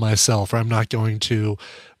completely by myself, or I'm not going to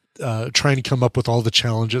try and come up with all the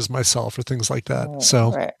challenges myself or things like that.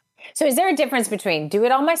 Right. So is there a difference between do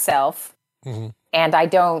it all myself and I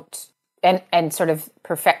don't, and sort of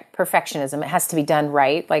perfectionism? It has to be done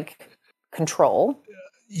right, like control.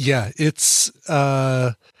 Yeah, it's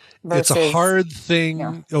a hard thing.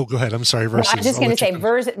 Yeah. Oh, go ahead. I'm sorry. Versus, I'm just going to say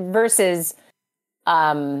versus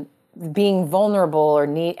being vulnerable or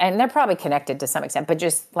need, and they're probably connected to some extent, but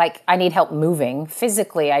just like I need help moving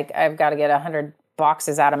physically. I've got to get 100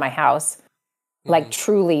 boxes out of my house. Like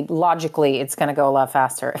truly, logically, it's going to go a lot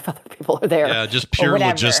faster if other people are there. Yeah, just pure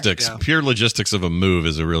logistics. Yeah. Pure logistics of a move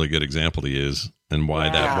is a really good example to use, and why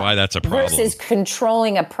that's a problem. Versus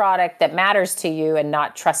controlling a product that matters to you and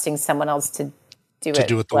not trusting someone else to do it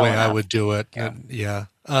the way I would do it. Yeah.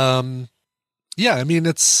 And, I mean,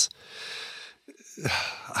 it's.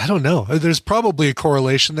 I don't know. There's probably a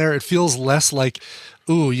correlation there. It feels less like,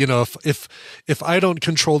 ooh, if I don't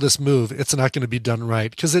control this move, it's not going to be done right.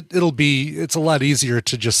 Because it's a lot easier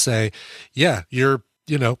to just say, yeah, you're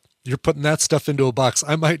putting that stuff into a box.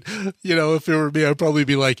 I might, if it were me, I'd probably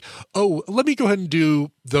be like, oh, let me go ahead and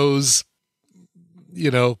do those,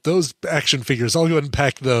 those action figures. I'll go ahead and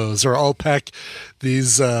pack those, or I'll pack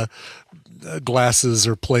these glasses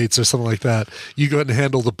or plates or something like that. You go ahead and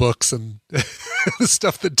handle the books and the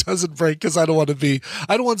stuff that doesn't break, because I don't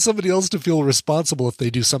want somebody else to feel responsible if they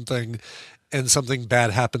do something and something bad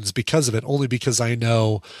happens because of it, only because I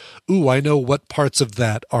know what parts of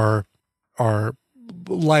that are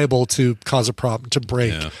liable to cause a problem, to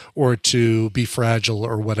break or to be fragile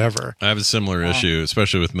or whatever. I have a similar issue,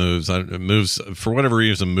 especially with moves. Moves, for whatever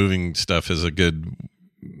reason, moving stuff is a good,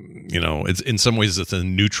 it's in some ways it's a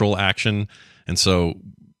neutral action. And so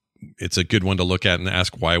it's a good one to look at and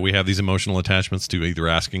ask why we have these emotional attachments to either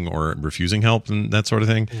asking or refusing help and that sort of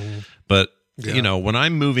thing. But when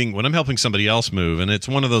I'm helping somebody else move, and it's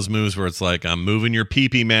one of those moves where it's like, I'm moving your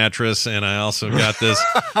pee-pee mattress, and I also got this,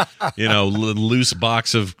 loose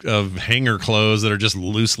box of hanger clothes that are just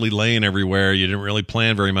loosely laying everywhere. You didn't really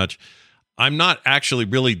plan very much. I'm not actually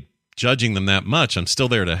really judging them that much. I'm still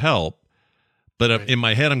there to help. But in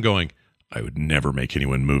my head, I'm going, I would never make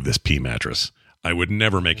anyone move this pee mattress. I would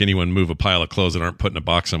never make anyone move a pile of clothes that aren't put in a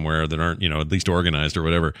box somewhere, that aren't, at least organized or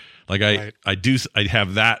whatever. Like I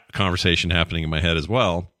have that conversation happening in my head as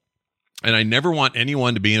well. And I never want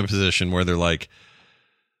anyone to be in a position where they're like,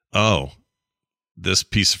 oh, this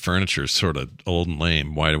piece of furniture is sort of old and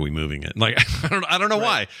lame. Why are we moving it? Like, I don't know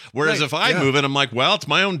why. Whereas if I move it, I'm like, well, it's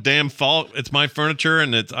my own damn fault. It's my furniture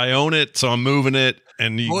and I own it. So I'm moving it.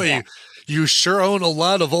 And you sure own a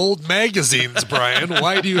lot of old magazines, Brian.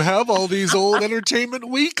 Why do you have all these old Entertainment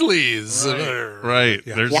Weeklies? Right.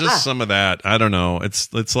 Yeah. There's just some of that. I don't know.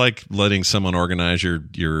 It's like letting someone organize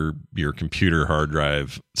your computer hard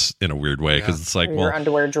drive in a weird way, because it's like, your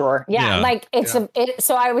underwear drawer. Like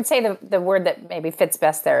so I would say the word that maybe fits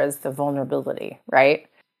best there is the vulnerability, right?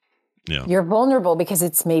 Yeah. You're vulnerable because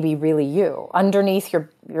it's maybe really you underneath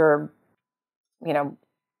your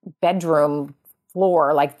bedroom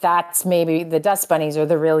floor. Like that's maybe the dust bunnies are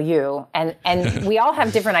the real you. And we all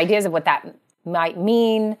have different ideas of what that might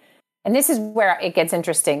mean. And this is where it gets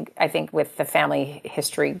interesting, I think, with the family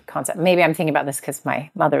history concept. Maybe I'm thinking about this because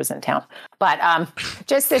my mother's in town. But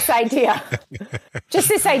just this idea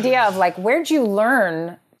of like, where'd you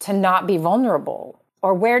learn to not be vulnerable?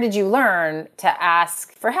 Or where did you learn to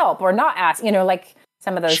ask for help or not ask, like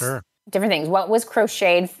some of those different things. What was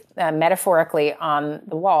crocheted metaphorically on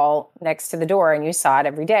the wall next to the door, and you saw it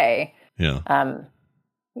every day. Yeah.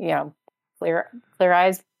 Clear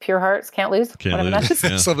eyes, pure hearts, can't lose.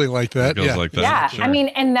 Something like that. It goes like that. Yeah. Sure. I mean,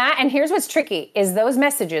 and here's what's tricky is those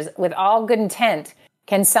messages with all good intent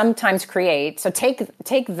can sometimes create. So take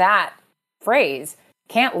that phrase,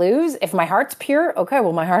 can't lose. If my heart's pure, okay,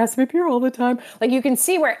 well, my heart has to be pure all the time. Like you can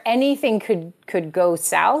see where anything could go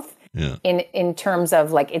south. Yeah. In terms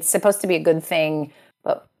of like, it's supposed to be a good thing,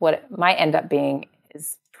 but what it might end up being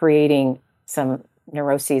is creating some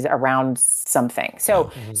neuroses around something.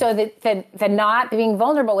 So the not being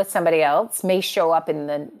vulnerable with somebody else may show up in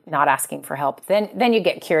the not asking for help. Then you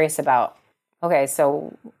get curious about, okay,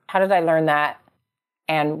 so how did I learn that?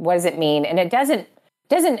 And what does it mean? And it doesn't,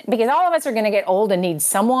 because all of us are going to get old and need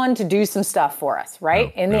someone to do some stuff for us,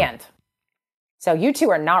 right? In the end. So you two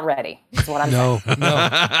are not ready, is what I'm saying.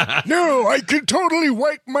 No, I can totally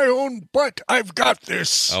wipe my own butt. I've got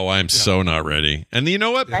this. Oh, I'm so not ready. And you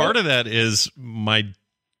know what? Right? Part of that is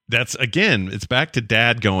that's again, it's back to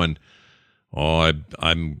Dad going, oh,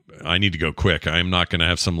 I need to go quick. I'm not going to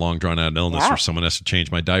have some long drawn out illness where someone has to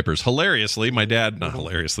change my diapers. Hilariously, my dad, not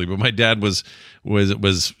hilariously, but my dad was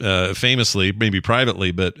famously, maybe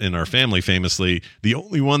privately, but in our family famously, the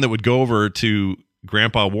only one that would go over to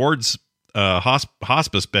Grandpa Ward's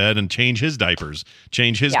hospice bed and change his diapers,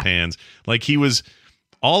 change his pans. Like, he was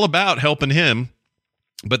all about helping him,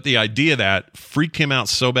 but the idea that freaked him out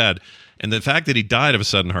so bad. And the fact that he died of a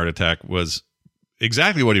sudden heart attack was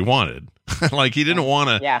exactly what he wanted. Like, he didn't want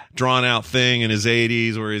a drawn out thing in his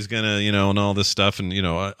 80s where he's gonna, and all this stuff. And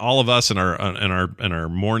all of us and our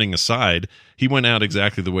mourning aside, he went out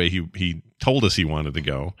exactly the way he told us he wanted to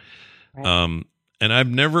go. Right. And I've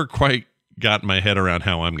never quite got my head around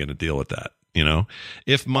how I'm going to deal with that.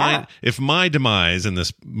 If my demise in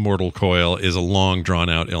this mortal coil is a long drawn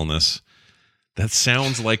out illness, that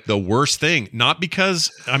sounds like the worst thing. Not because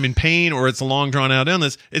I'm in pain or it's a long drawn out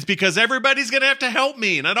illness. It's because everybody's going to have to help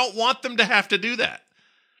me, and I don't want them to have to do that.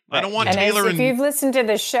 Right. I don't want Taylor. If you've listened to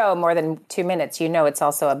this show more than 2 minutes, it's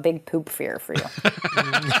also a big poop fear for you.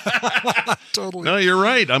 Totally. No, you're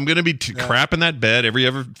right. I'm going to be crapping that bed every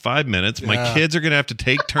 5 minutes. Yeah. My kids are going to have to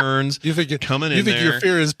take turns. You think your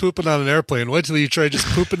fear is pooping on an airplane? Wait till you try just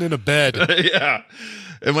pooping in a bed. Yeah.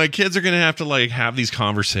 And my kids are going to have to have these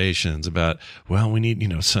conversations about, well, we need,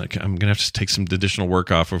 I'm going to have to take some additional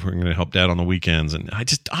work off if we're going to help Dad on the weekends. And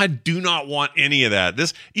I do not want any of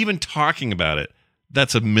that. Even talking about it,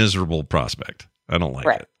 that's a miserable prospect. I don't like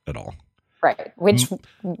it at all. Right. Which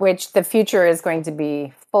the future is going to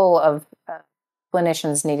be full of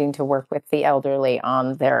clinicians needing to work with the elderly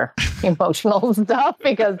on their emotional stuff,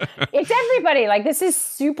 because it's everybody. Like, this is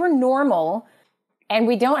super normal. And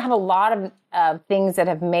we don't have a lot of things that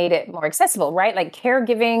have made it more accessible, right? Like,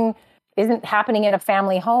 caregiving isn't happening in a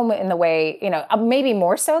family home in the way, maybe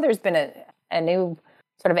more so. There's been a new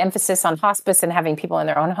sort of emphasis on hospice and having people in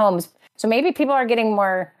their own homes. So maybe people are getting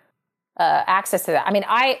more access to that. I mean,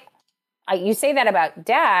 you say that about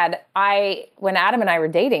Dad. When Adam and I were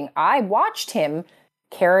dating, I watched him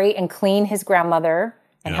carry and clean his grandmother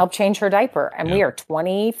and help change her diaper. And we are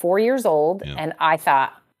 24 years old. Yeah. And I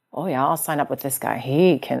thought, oh yeah, I'll sign up with this guy.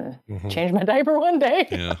 He can change my diaper one day.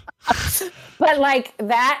 Yeah. But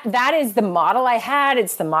that is the model I had.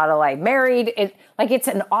 It's the model I married. It's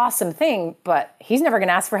an awesome thing, but he's never going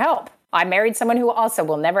to ask for help. I married someone who also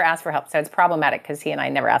will never ask for help. So it's problematic because he and I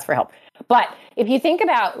never ask for help. But if you think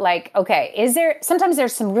about sometimes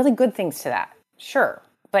there's some really good things to that. Sure.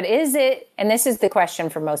 But is it, and this is the question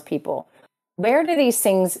for most people, where do these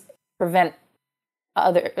things prevent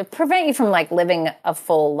you from living a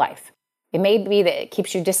full life? It may be that it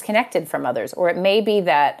keeps you disconnected from others, or it may be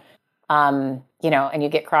that, and you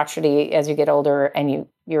get crotchety as you get older and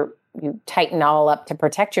you tighten all up to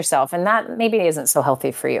protect yourself. And that maybe isn't so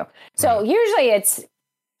healthy for you. So usually it's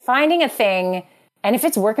finding a thing, and if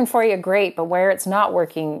it's working for you, great. But where it's not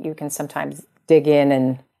working, you can sometimes dig in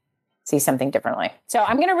and see something differently. So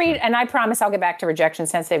I'm going to read, and I promise I'll get back to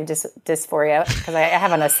rejection-sensitive dysphoria, because I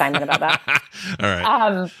have an assignment about that. All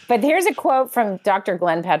right. But here's a quote from Dr.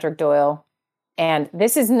 Glenn Patrick Doyle. And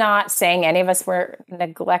this is not saying any of us were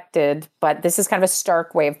neglected, but this is kind of a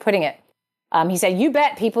stark way of putting it. He said, "You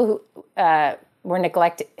bet people who were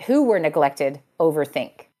neglected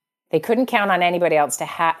overthink. They couldn't count on anybody else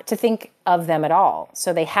to think of them at all.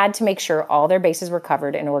 So they had to make sure all their bases were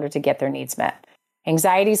covered in order to get their needs met.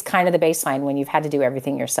 Anxiety is kind of the baseline when you've had to do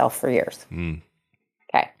everything yourself for years."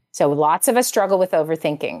 Okay. So lots of us struggle with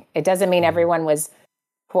overthinking. It doesn't mean everyone was,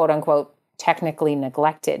 quote unquote, technically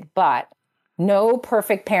neglected, but no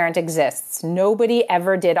perfect parent exists. Nobody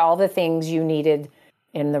ever did all the things you needed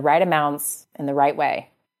in the right amounts, in the right way,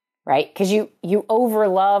 right? Because you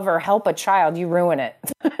overlove or help a child, you ruin it.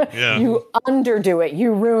 Yeah. You underdo it,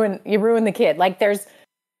 you ruin the kid. There's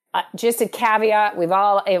just a caveat. We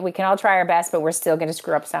can all try our best, but we're still going to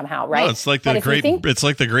screw up somehow, right? No, it's like the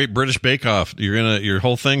Great British Bake Off. Your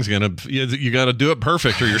whole thing's you got to do it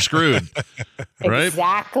perfect or you're screwed, right?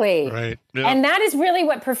 Exactly. Right. Yeah. And that is really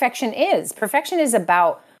what perfection is. Perfection is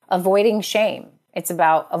about avoiding shame. It's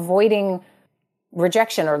about avoiding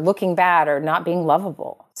rejection or looking bad or not being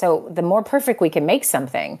lovable. So the more perfect we can make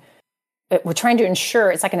something, we're trying to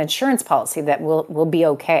ensure, it's like an insurance policy that we'll be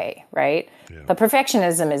okay, right? Yeah. But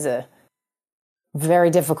perfectionism very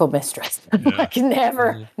difficult mistress. Like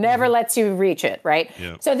never lets you reach it, right?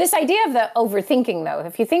 Yeah. So this idea of the overthinking, though,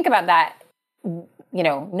 if you think about that,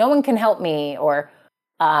 no one can help me, or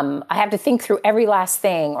I have to think through every last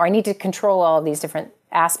thing, or I need to control all of these different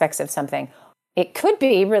aspects of something. It could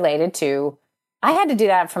be related to, I had to do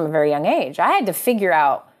that from a very young age. I had to figure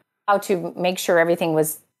out how to make sure everything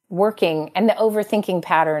was working. And the overthinking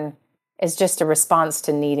pattern is just a response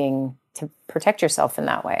to needing to protect yourself in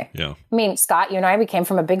that way. Yeah. I mean, Scott, you and I, we came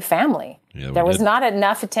from a big family. Yeah, there was not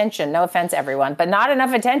enough attention, no offense, everyone, but not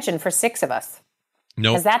enough attention for 6 of us.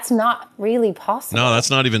 No, because that's not really possible. No, that's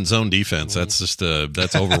not even zone defense. That's just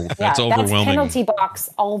that's overwhelming. That's penalty box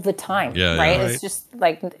all the time. Yeah, right? Yeah. It's just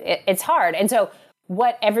like it's hard. And so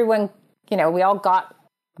what everyone, we all got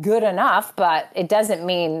good enough, but it doesn't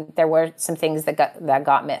mean there were some things that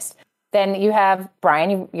got missed. Then you have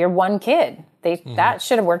Brian. You're one kid. That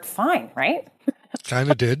should have worked fine, right? Kind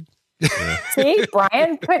of did. Yeah. See,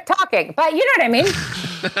 Brian, quit talking. But you know what I mean?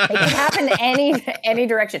 It can happen any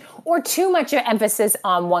direction, or too much emphasis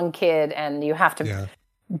on one kid, and you have to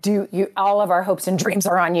all of our hopes and dreams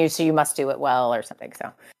are on you, so you must do it well or something.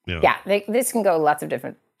 So this can go lots of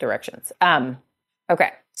different directions.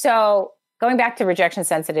 Okay, so going back to rejection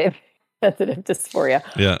sensitive dysphoria.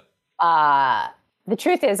 Yeah. The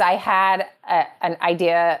truth is, I had an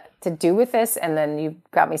idea to do with this, and then you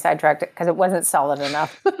got me sidetracked because it wasn't solid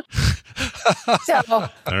enough. So, all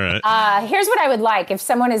right. Here's what I would like if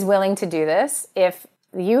someone is willing to do this. If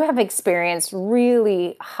you have experienced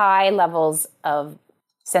really high levels of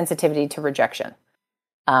sensitivity to rejection,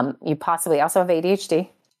 you possibly also have ADHD.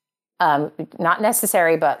 Not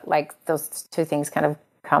necessary, but like those two things kind of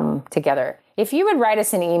come together. If you would write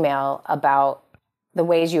us an email about the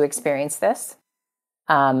ways you experience this,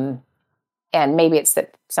 and maybe it's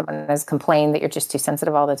that someone has complained that you're just too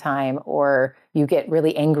sensitive all the time, or you get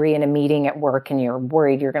really angry in a meeting at work and you're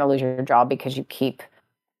worried you're going to lose your job because you keep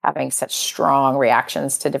having such strong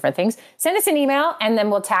reactions to different things. Send us an email and then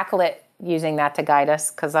we'll tackle it using that to guide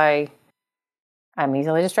us, because I'm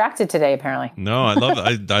easily distracted today, apparently. No, I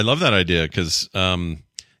love that idea, because when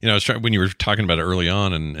you were talking about it early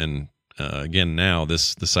on, and again now,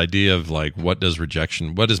 this idea of like, what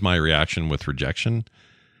is my reaction with rejection,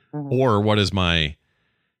 or what is my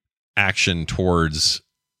action towards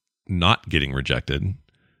not getting rejected,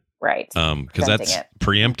 right? Because that's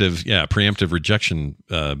preemptive rejection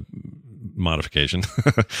modification.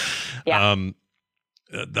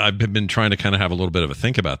 I've been trying to kind of have a little bit of a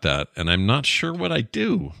think about that, and I'm not sure what I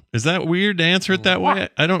do. Is that weird to answer it that way?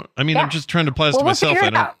 I'm just trying to apply this to myself. We'll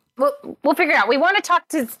figure it out.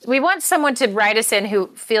 We want someone to write us in who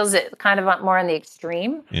feels it kind of more on the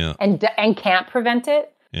extreme, and can't prevent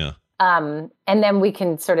it. Yeah. And then we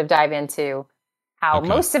can sort of dive into how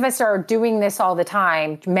most of us are doing this all the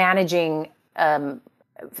time, managing a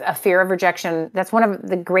fear of rejection. That's one of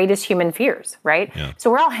the greatest human fears, right? Yeah. So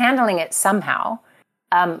we're all handling it somehow.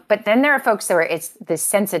 But then there are folks where it's the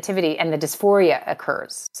sensitivity and the dysphoria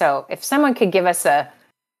occurs. So if someone could give us a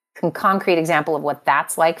concrete example of what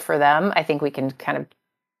that's like for them, I think we can kind of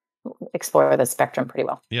explore the spectrum pretty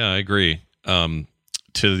well. Yeah, I agree.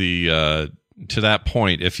 To that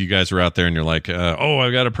point, if you guys are out there and you're like,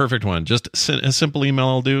 I've got a perfect one, just send a simple email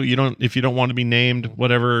will do. If you don't want to be named,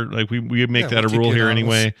 whatever, like we make that a rule here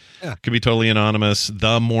anyway. Yeah. It could be totally anonymous.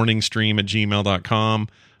 themorningstream@gmail.com.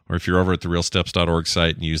 Or if you're over at the realsteps.org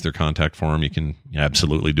site and use their contact form, you can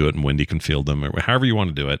absolutely do it, and Wendy can field them, or however you want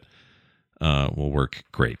to do it. Will work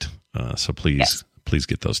great. So please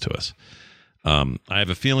get those to us. I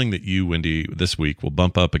have a feeling that you, Wendy, this week will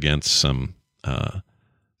bump up against some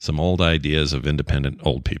old ideas of independent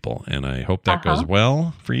old people, and I hope that goes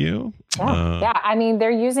well for you. Yeah. I mean,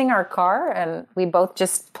 they're using our car, and we both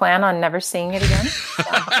just plan on never seeing it again.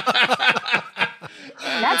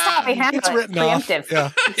 That's how we handle it. Preemptive. Yeah.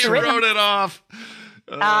 You wrote it off.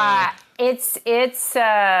 We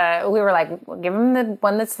were like, we'll give them the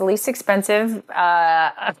one that's the least expensive.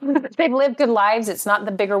 They've lived good lives. It's not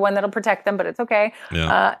the bigger one that'll protect them, but it's okay.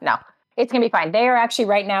 Yeah. No, it's going to be fine. They are actually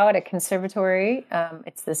right now at a conservatory.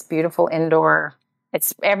 It's this beautiful indoor.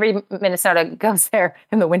 It's every Minnesota goes there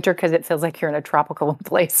in the winter because it feels like you're in a tropical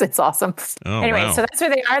place. It's awesome. Oh, anyway, so that's where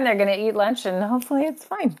they are, and they're going to eat lunch, and hopefully it's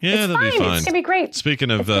fine. Yeah, that'll be fine. It's going to be great. Speaking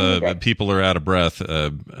of people are out of breath,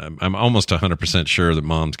 I'm almost 100% sure that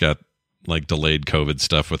Mom's got like delayed COVID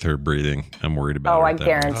stuff with her breathing. I'm worried about her. I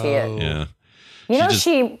guarantee it. Yeah.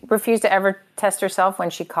 She refused to ever test herself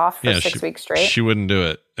when she coughed for 6 weeks straight. She wouldn't do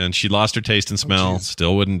it. And she lost her taste and smell,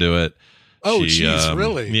 still wouldn't do it. Oh, geez,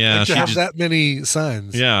 really? Yeah, like she have just, that many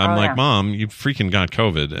signs. Yeah, I'm like, Mom, you freaking got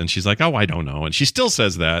COVID, and she's like, oh, I don't know, and she still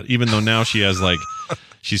says that, even though now she has like,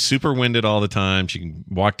 she's super winded all the time. She can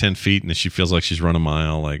walk 10 feet, and she feels like she's run a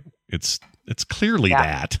mile. Like it's clearly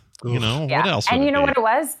that. You know, what else? And you know what it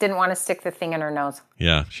was? Didn't want to stick the thing in her nose.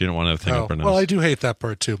 Yeah, she didn't want to have a thing up her nose. Well, I do hate that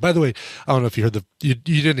part too. By the way, I don't know if you heard you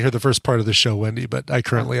didn't hear the first part of the show, Wendy, but I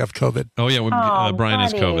currently have COVID. Oh yeah, Brian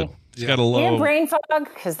has COVID. He's got a low. You have brain fog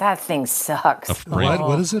because that thing sucks.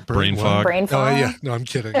 What is it? Brain fog. Brain fog. Oh yeah, no, I'm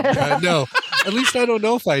kidding. No, at least I don't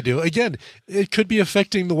know if I do. Again, it could be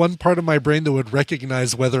affecting the one part of my brain that would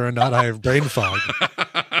recognize whether or not I have brain fog.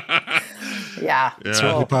 Yeah, it's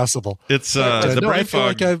certainly possible. It's the brain I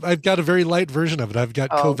feel fog. like I've got a very light version of it. I've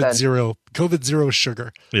got COVID zero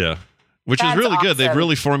sugar. Yeah. Which is really good. They've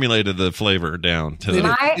really formulated the flavor down to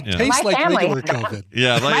the. It tastes like regular COVID.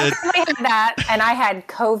 Yeah, my family had that, and I had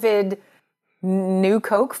COVID new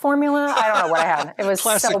Coke formula. I don't know what I had. It was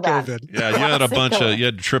classic so bad. COVID. Yeah, you had a bunch of. You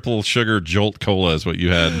had triple sugar Jolt Cola is what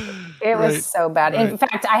you had. It was so bad. In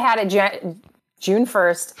fact, I had it June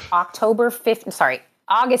 1st,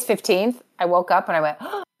 August 15th. I woke up and I went,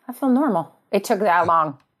 oh, I feel normal. It took that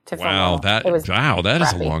long to feel normal. That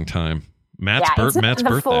is a long time. Matt's birthday.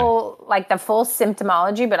 The full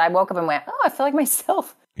symptomology, but I woke up and went, oh, I feel like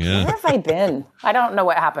myself. Yeah. Where have I been? I don't know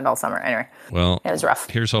what happened all summer. Anyway, well, it was rough.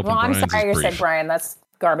 Here's hoping. Well, I'm Brian's sorry is you brief. said Brian. That's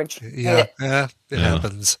garbage. It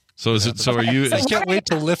happens. So is it? So are you? I can't wait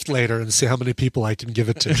to lift later and see how many people I can give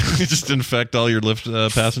it to. You just infect all your Lyft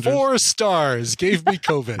passengers. 4 stars gave me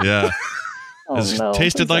COVID. Yeah.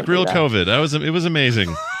 Tasted like real COVID. It was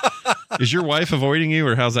amazing. Is your wife avoiding you,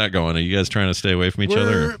 or how's that going? Are you guys trying to stay away from each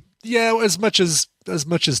other? Yeah, as much as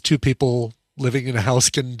two people living in a house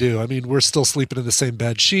can do. I mean, we're still sleeping in the same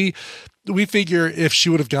bed. We figure if she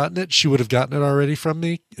would have gotten it, she would have gotten it already from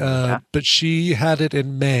me. But she had it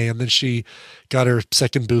in May, and then she got her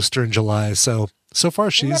second booster in July. So far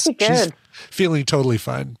she's feeling totally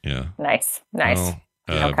fine. Yeah. Nice. Well,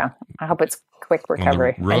 okay. I hope it's quick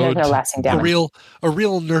recovery. And there's no lasting damage. A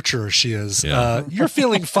real nurturer she is. Yeah. You're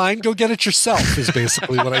feeling fine. Go get it yourself is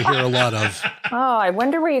basically what I hear a lot of. Oh, I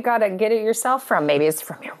wonder where you got to get it yourself from. Maybe it's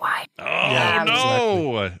from your wife. Oh,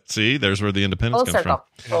 no. Exactly. See, there's where the independence comes from.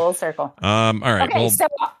 Full circle. All right. Okay, so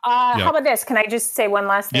how about this? Can I just say one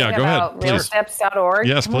last thing about realsteps.org?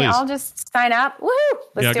 Yes, please. I'll just sign up.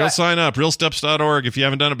 Woohoo! Go sign up. Realsteps.org. If you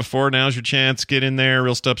haven't done it before, now's your chance. Get in there.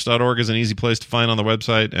 Realsteps.org is an easy place to find on the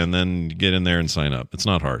website, and then get in there and sign up. It's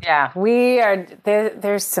not hard. Yeah, we are.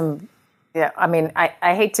 There's some. Yeah, I mean,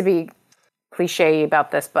 I hate to be cliche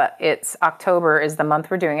about this, but it's October is the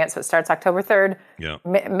month we're doing it, so it starts October 3rd. Yeah.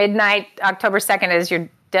 Midnight, October 2nd is your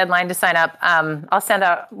deadline to sign up. I'll send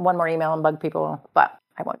out one more email and bug people, but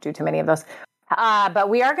I won't do too many of those. But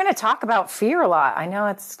we are going to talk about fear a lot. I know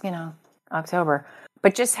it's October,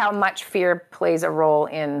 but just how much fear plays a role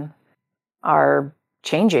in our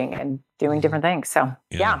changing and doing different things. So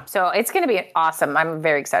so it's going to be awesome. I'm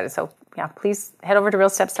very excited. So please head over to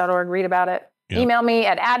realsteps.org, read about it. Yeah. Email me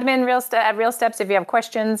at admin@realsteps if you have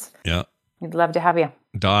questions. Yeah. We'd love to have you.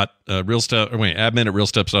 Admin at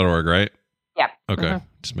realsteps.org, right? Yeah. Okay. Mm-hmm.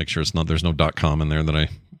 Just make sure there's no .com in there that I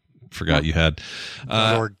forgot you had.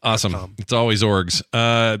 Awesome. It's always orgs.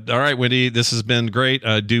 All right, Wendy, this has been great.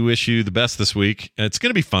 Do wish you the best this week. It's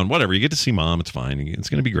going to be fun. Whatever. You get to see Mom. It's fine. It's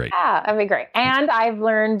going to be great. Yeah, that'd be great. And I've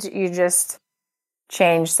learned you just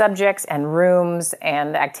change subjects and rooms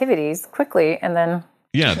and activities quickly, and then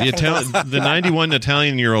the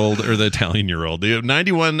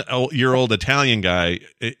 91-year-old Italian guy.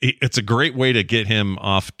 It's a great way to get him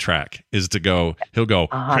off track. Is to go. He'll go.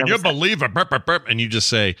 100%. Can you believe it? Burp, burp, burp, and you just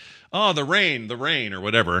say, "Oh, the rain," or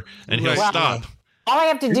whatever, and he'll stop. All I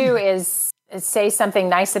have to do is say something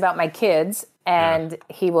nice about my kids, and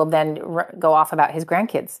he will then go off about his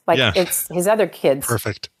grandkids, it's his other kids.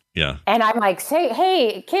 Perfect. Yeah. And I'm like,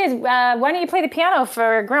 hey, kids, why don't you play the piano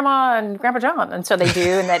for Grandma and Grandpa John? And so they do.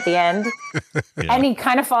 And at the end, and he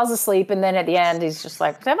kind of falls asleep. And then at the end, he's just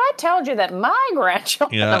like, have I told you that my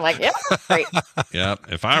grandchildren? Yeah. I'm like, yeah, great. Yeah.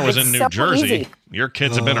 If I was in New Jersey, your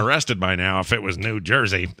kids have been arrested by now if it was New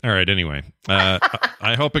Jersey. All right. Anyway,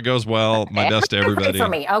 I hope it goes well. My best to everybody. Pray for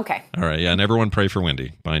me. Okay. All right. Yeah. And everyone pray for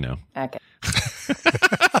Wendy. Bye now. Okay.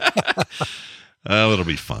 It'll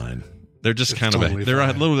be fine. They're just kind of they're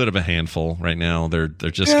a little bit of a handful right now. They're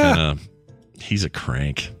just kind of, he's a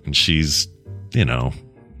crank and she's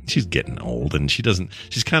getting old and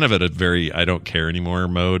she's kind of at a very, I don't care anymore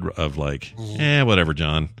mode of like, whatever,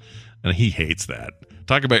 John. And he hates that.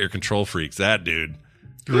 Talk about your control freaks. That dude.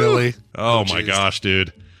 Really? Oh my gosh,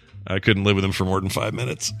 dude. I couldn't live with him for more than 5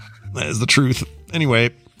 minutes. That is the truth.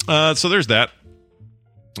 Anyway, so there's that.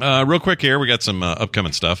 Real quick here, we got some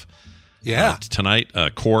upcoming stuff. Yeah. Tonight,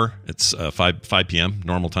 Core, it's 5 p.m.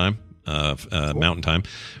 normal time, Mountain Time.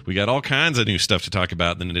 We got all kinds of new stuff to talk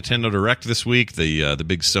about. The Nintendo Direct this week, the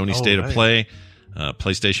big Sony State of Play,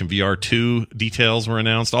 PlayStation VR 2 details were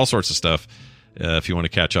announced, all sorts of stuff. If you want to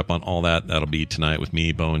catch up on all that, that'll be tonight with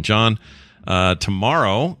me, Bo, and John.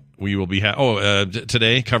 Tomorrow, we will be...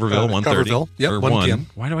 today, Coverville, 1:30. Coverville, yep, 1 p.m.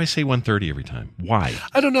 Why do I say 1:30 every time? Why?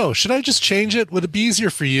 I don't know. Should I just change it? Would it be easier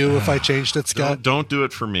for you if I changed it, Scott? Don't do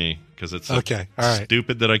it for me, because it's okay. All right.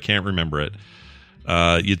 Stupid that I can't remember it.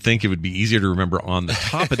 You'd think it would be easier to remember on the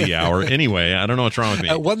top of the hour. Anyway, I don't know what's wrong with me.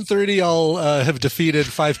 At 1:30, I'll have defeated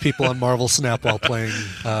 5 people on Marvel Snap while playing...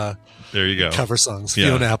 there you go. Cover songs. Yeah.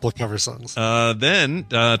 Fiona Apple cover songs. Then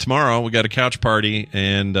tomorrow we got a couch party,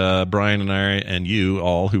 and Brian and I and you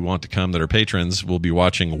all who want to come that are patrons will be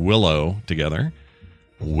watching Willow together.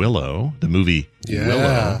 Willow, the movie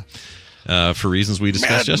Willow, for reasons we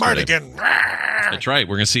discussed yesterday. Mardigan. That's right.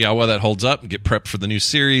 We're going to see how well that holds up and get prepped for the new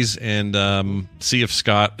series, and see if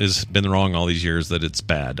Scott has been wrong all these years that it's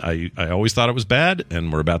bad. I always thought it was bad,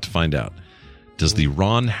 and we're about to find out. Does the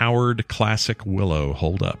Ron Howard classic Willow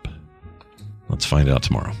hold up? Let's find out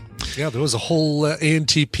tomorrow. Yeah, there was a whole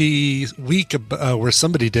ANTP week where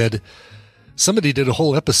somebody did a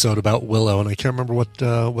whole episode about Willow, and I can't remember what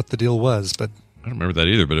the deal was, but I don't remember that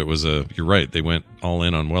either. But it was you're right. They went all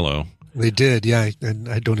in on Willow. They did, yeah, and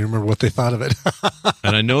I don't even remember what they thought of it.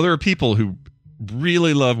 And I know there are people who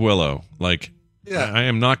really love Willow. Like, yeah. I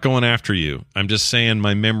am not going after you. I'm just saying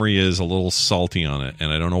my memory is a little salty on it,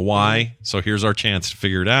 and I don't know why. So here's our chance to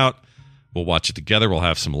figure it out. We'll watch it together. We'll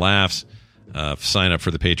have some laughs. Sign up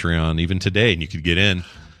for the Patreon even today, and you could get in.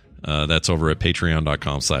 That's over at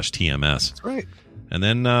patreon.com/TMS. That's right. And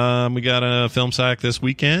then we got a film sack this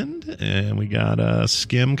weekend, and we got a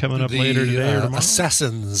skim coming up later today or tomorrow.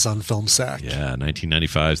 Assassins on film sack. Yeah,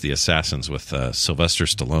 1995's The Assassins with Sylvester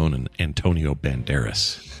Stallone and Antonio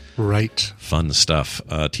Banderas. Right. Fun stuff.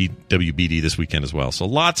 TWBD this weekend as well. So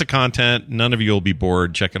lots of content. None of you will be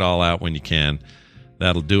bored. Check it all out when you can.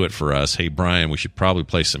 That'll do it for us. Hey, Brian, we should probably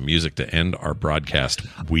play some music to end our broadcast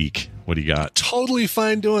week. What do you got? Totally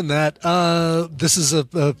fine doing that. This is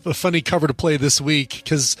a funny cover to play this week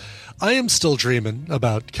because I am still dreaming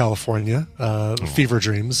about California. Fever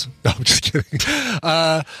dreams. No, I'm just kidding.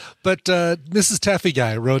 But Mrs. Taffy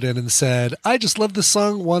Guy wrote in and said, I just love this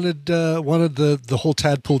song, wanted the whole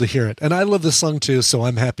tadpole to hear it. And I love this song too, so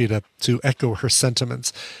I'm happy to echo her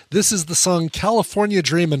sentiments. This is the song California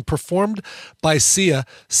Dreamin', performed by Sia.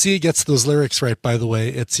 Sia gets those lyrics right, by the way.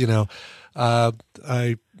 It's,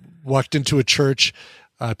 I walked into a church,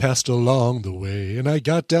 I passed along the way, and I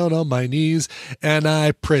got down on my knees, and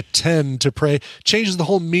I pretend to pray. Changes the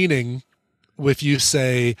whole meaning if you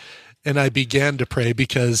say, and I began to pray,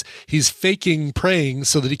 because he's faking praying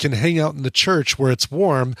so that he can hang out in the church where it's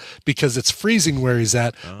warm because it's freezing where he's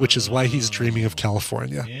at, which is why he's dreaming of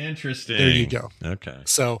California. Interesting. There you go. Okay.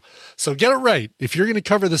 So get it right. If you're going to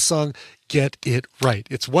cover this song, get it right.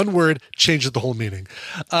 It's one word, changes the whole meaning.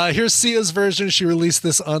 Here's Sia's version. She released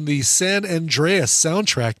this on the San Andreas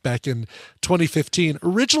soundtrack back in 2015,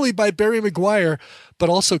 originally by Barry McGuire, but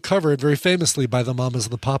also covered very famously by the Mamas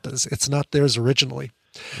and the Papas. It's not theirs originally.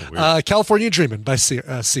 California Dreamin' by Sia.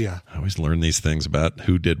 I always learn these things about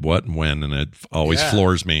who did what and when, and it always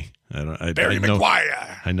floors me. Barry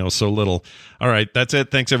McGuire. I know so little. All right, that's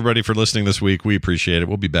it. Thanks, everybody, for listening this week. We appreciate it.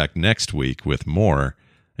 We'll be back next week with more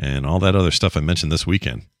and all that other stuff I mentioned this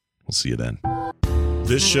weekend. We'll see you then.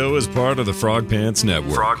 This show is part of the Frog Pants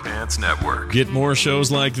Network. Frog Pants Network. Get more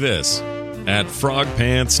shows like this at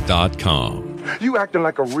frogpants.com. You acting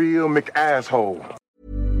like a real McAsshole.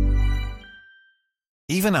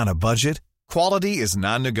 Even on a budget, quality is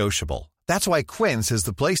non-negotiable. That's why Quince is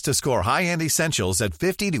the place to score high-end essentials at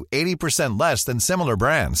 50 to 80% less than similar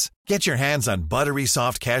brands. Get your hands on buttery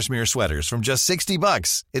soft cashmere sweaters from just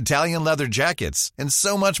 $60, Italian leather jackets, and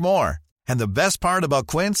so much more. And the best part about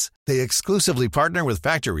Quince, they exclusively partner with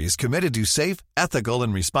factories committed to safe, ethical,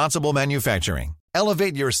 and responsible manufacturing.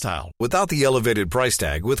 Elevate your style without the elevated price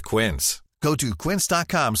tag with Quince. Go to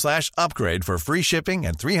quince.com/upgrade for free shipping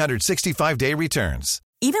and 365-day returns.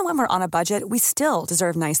 Even when we're on a budget, we still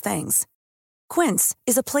deserve nice things. Quince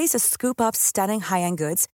is a place to scoop up stunning high-end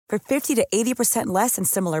goods for 50 to 80% less than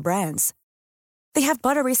similar brands. They have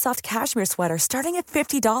buttery soft cashmere sweaters starting at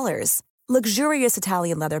 $50, luxurious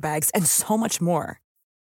Italian leather bags, and so much more.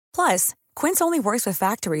 Plus, Quince only works with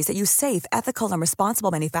factories that use safe, ethical, and responsible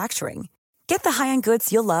manufacturing. Get the high-end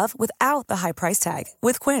goods you'll love without the high price tag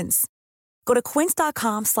with Quince. Go to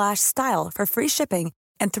quince.com/style for free shipping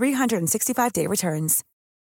and 365-day returns.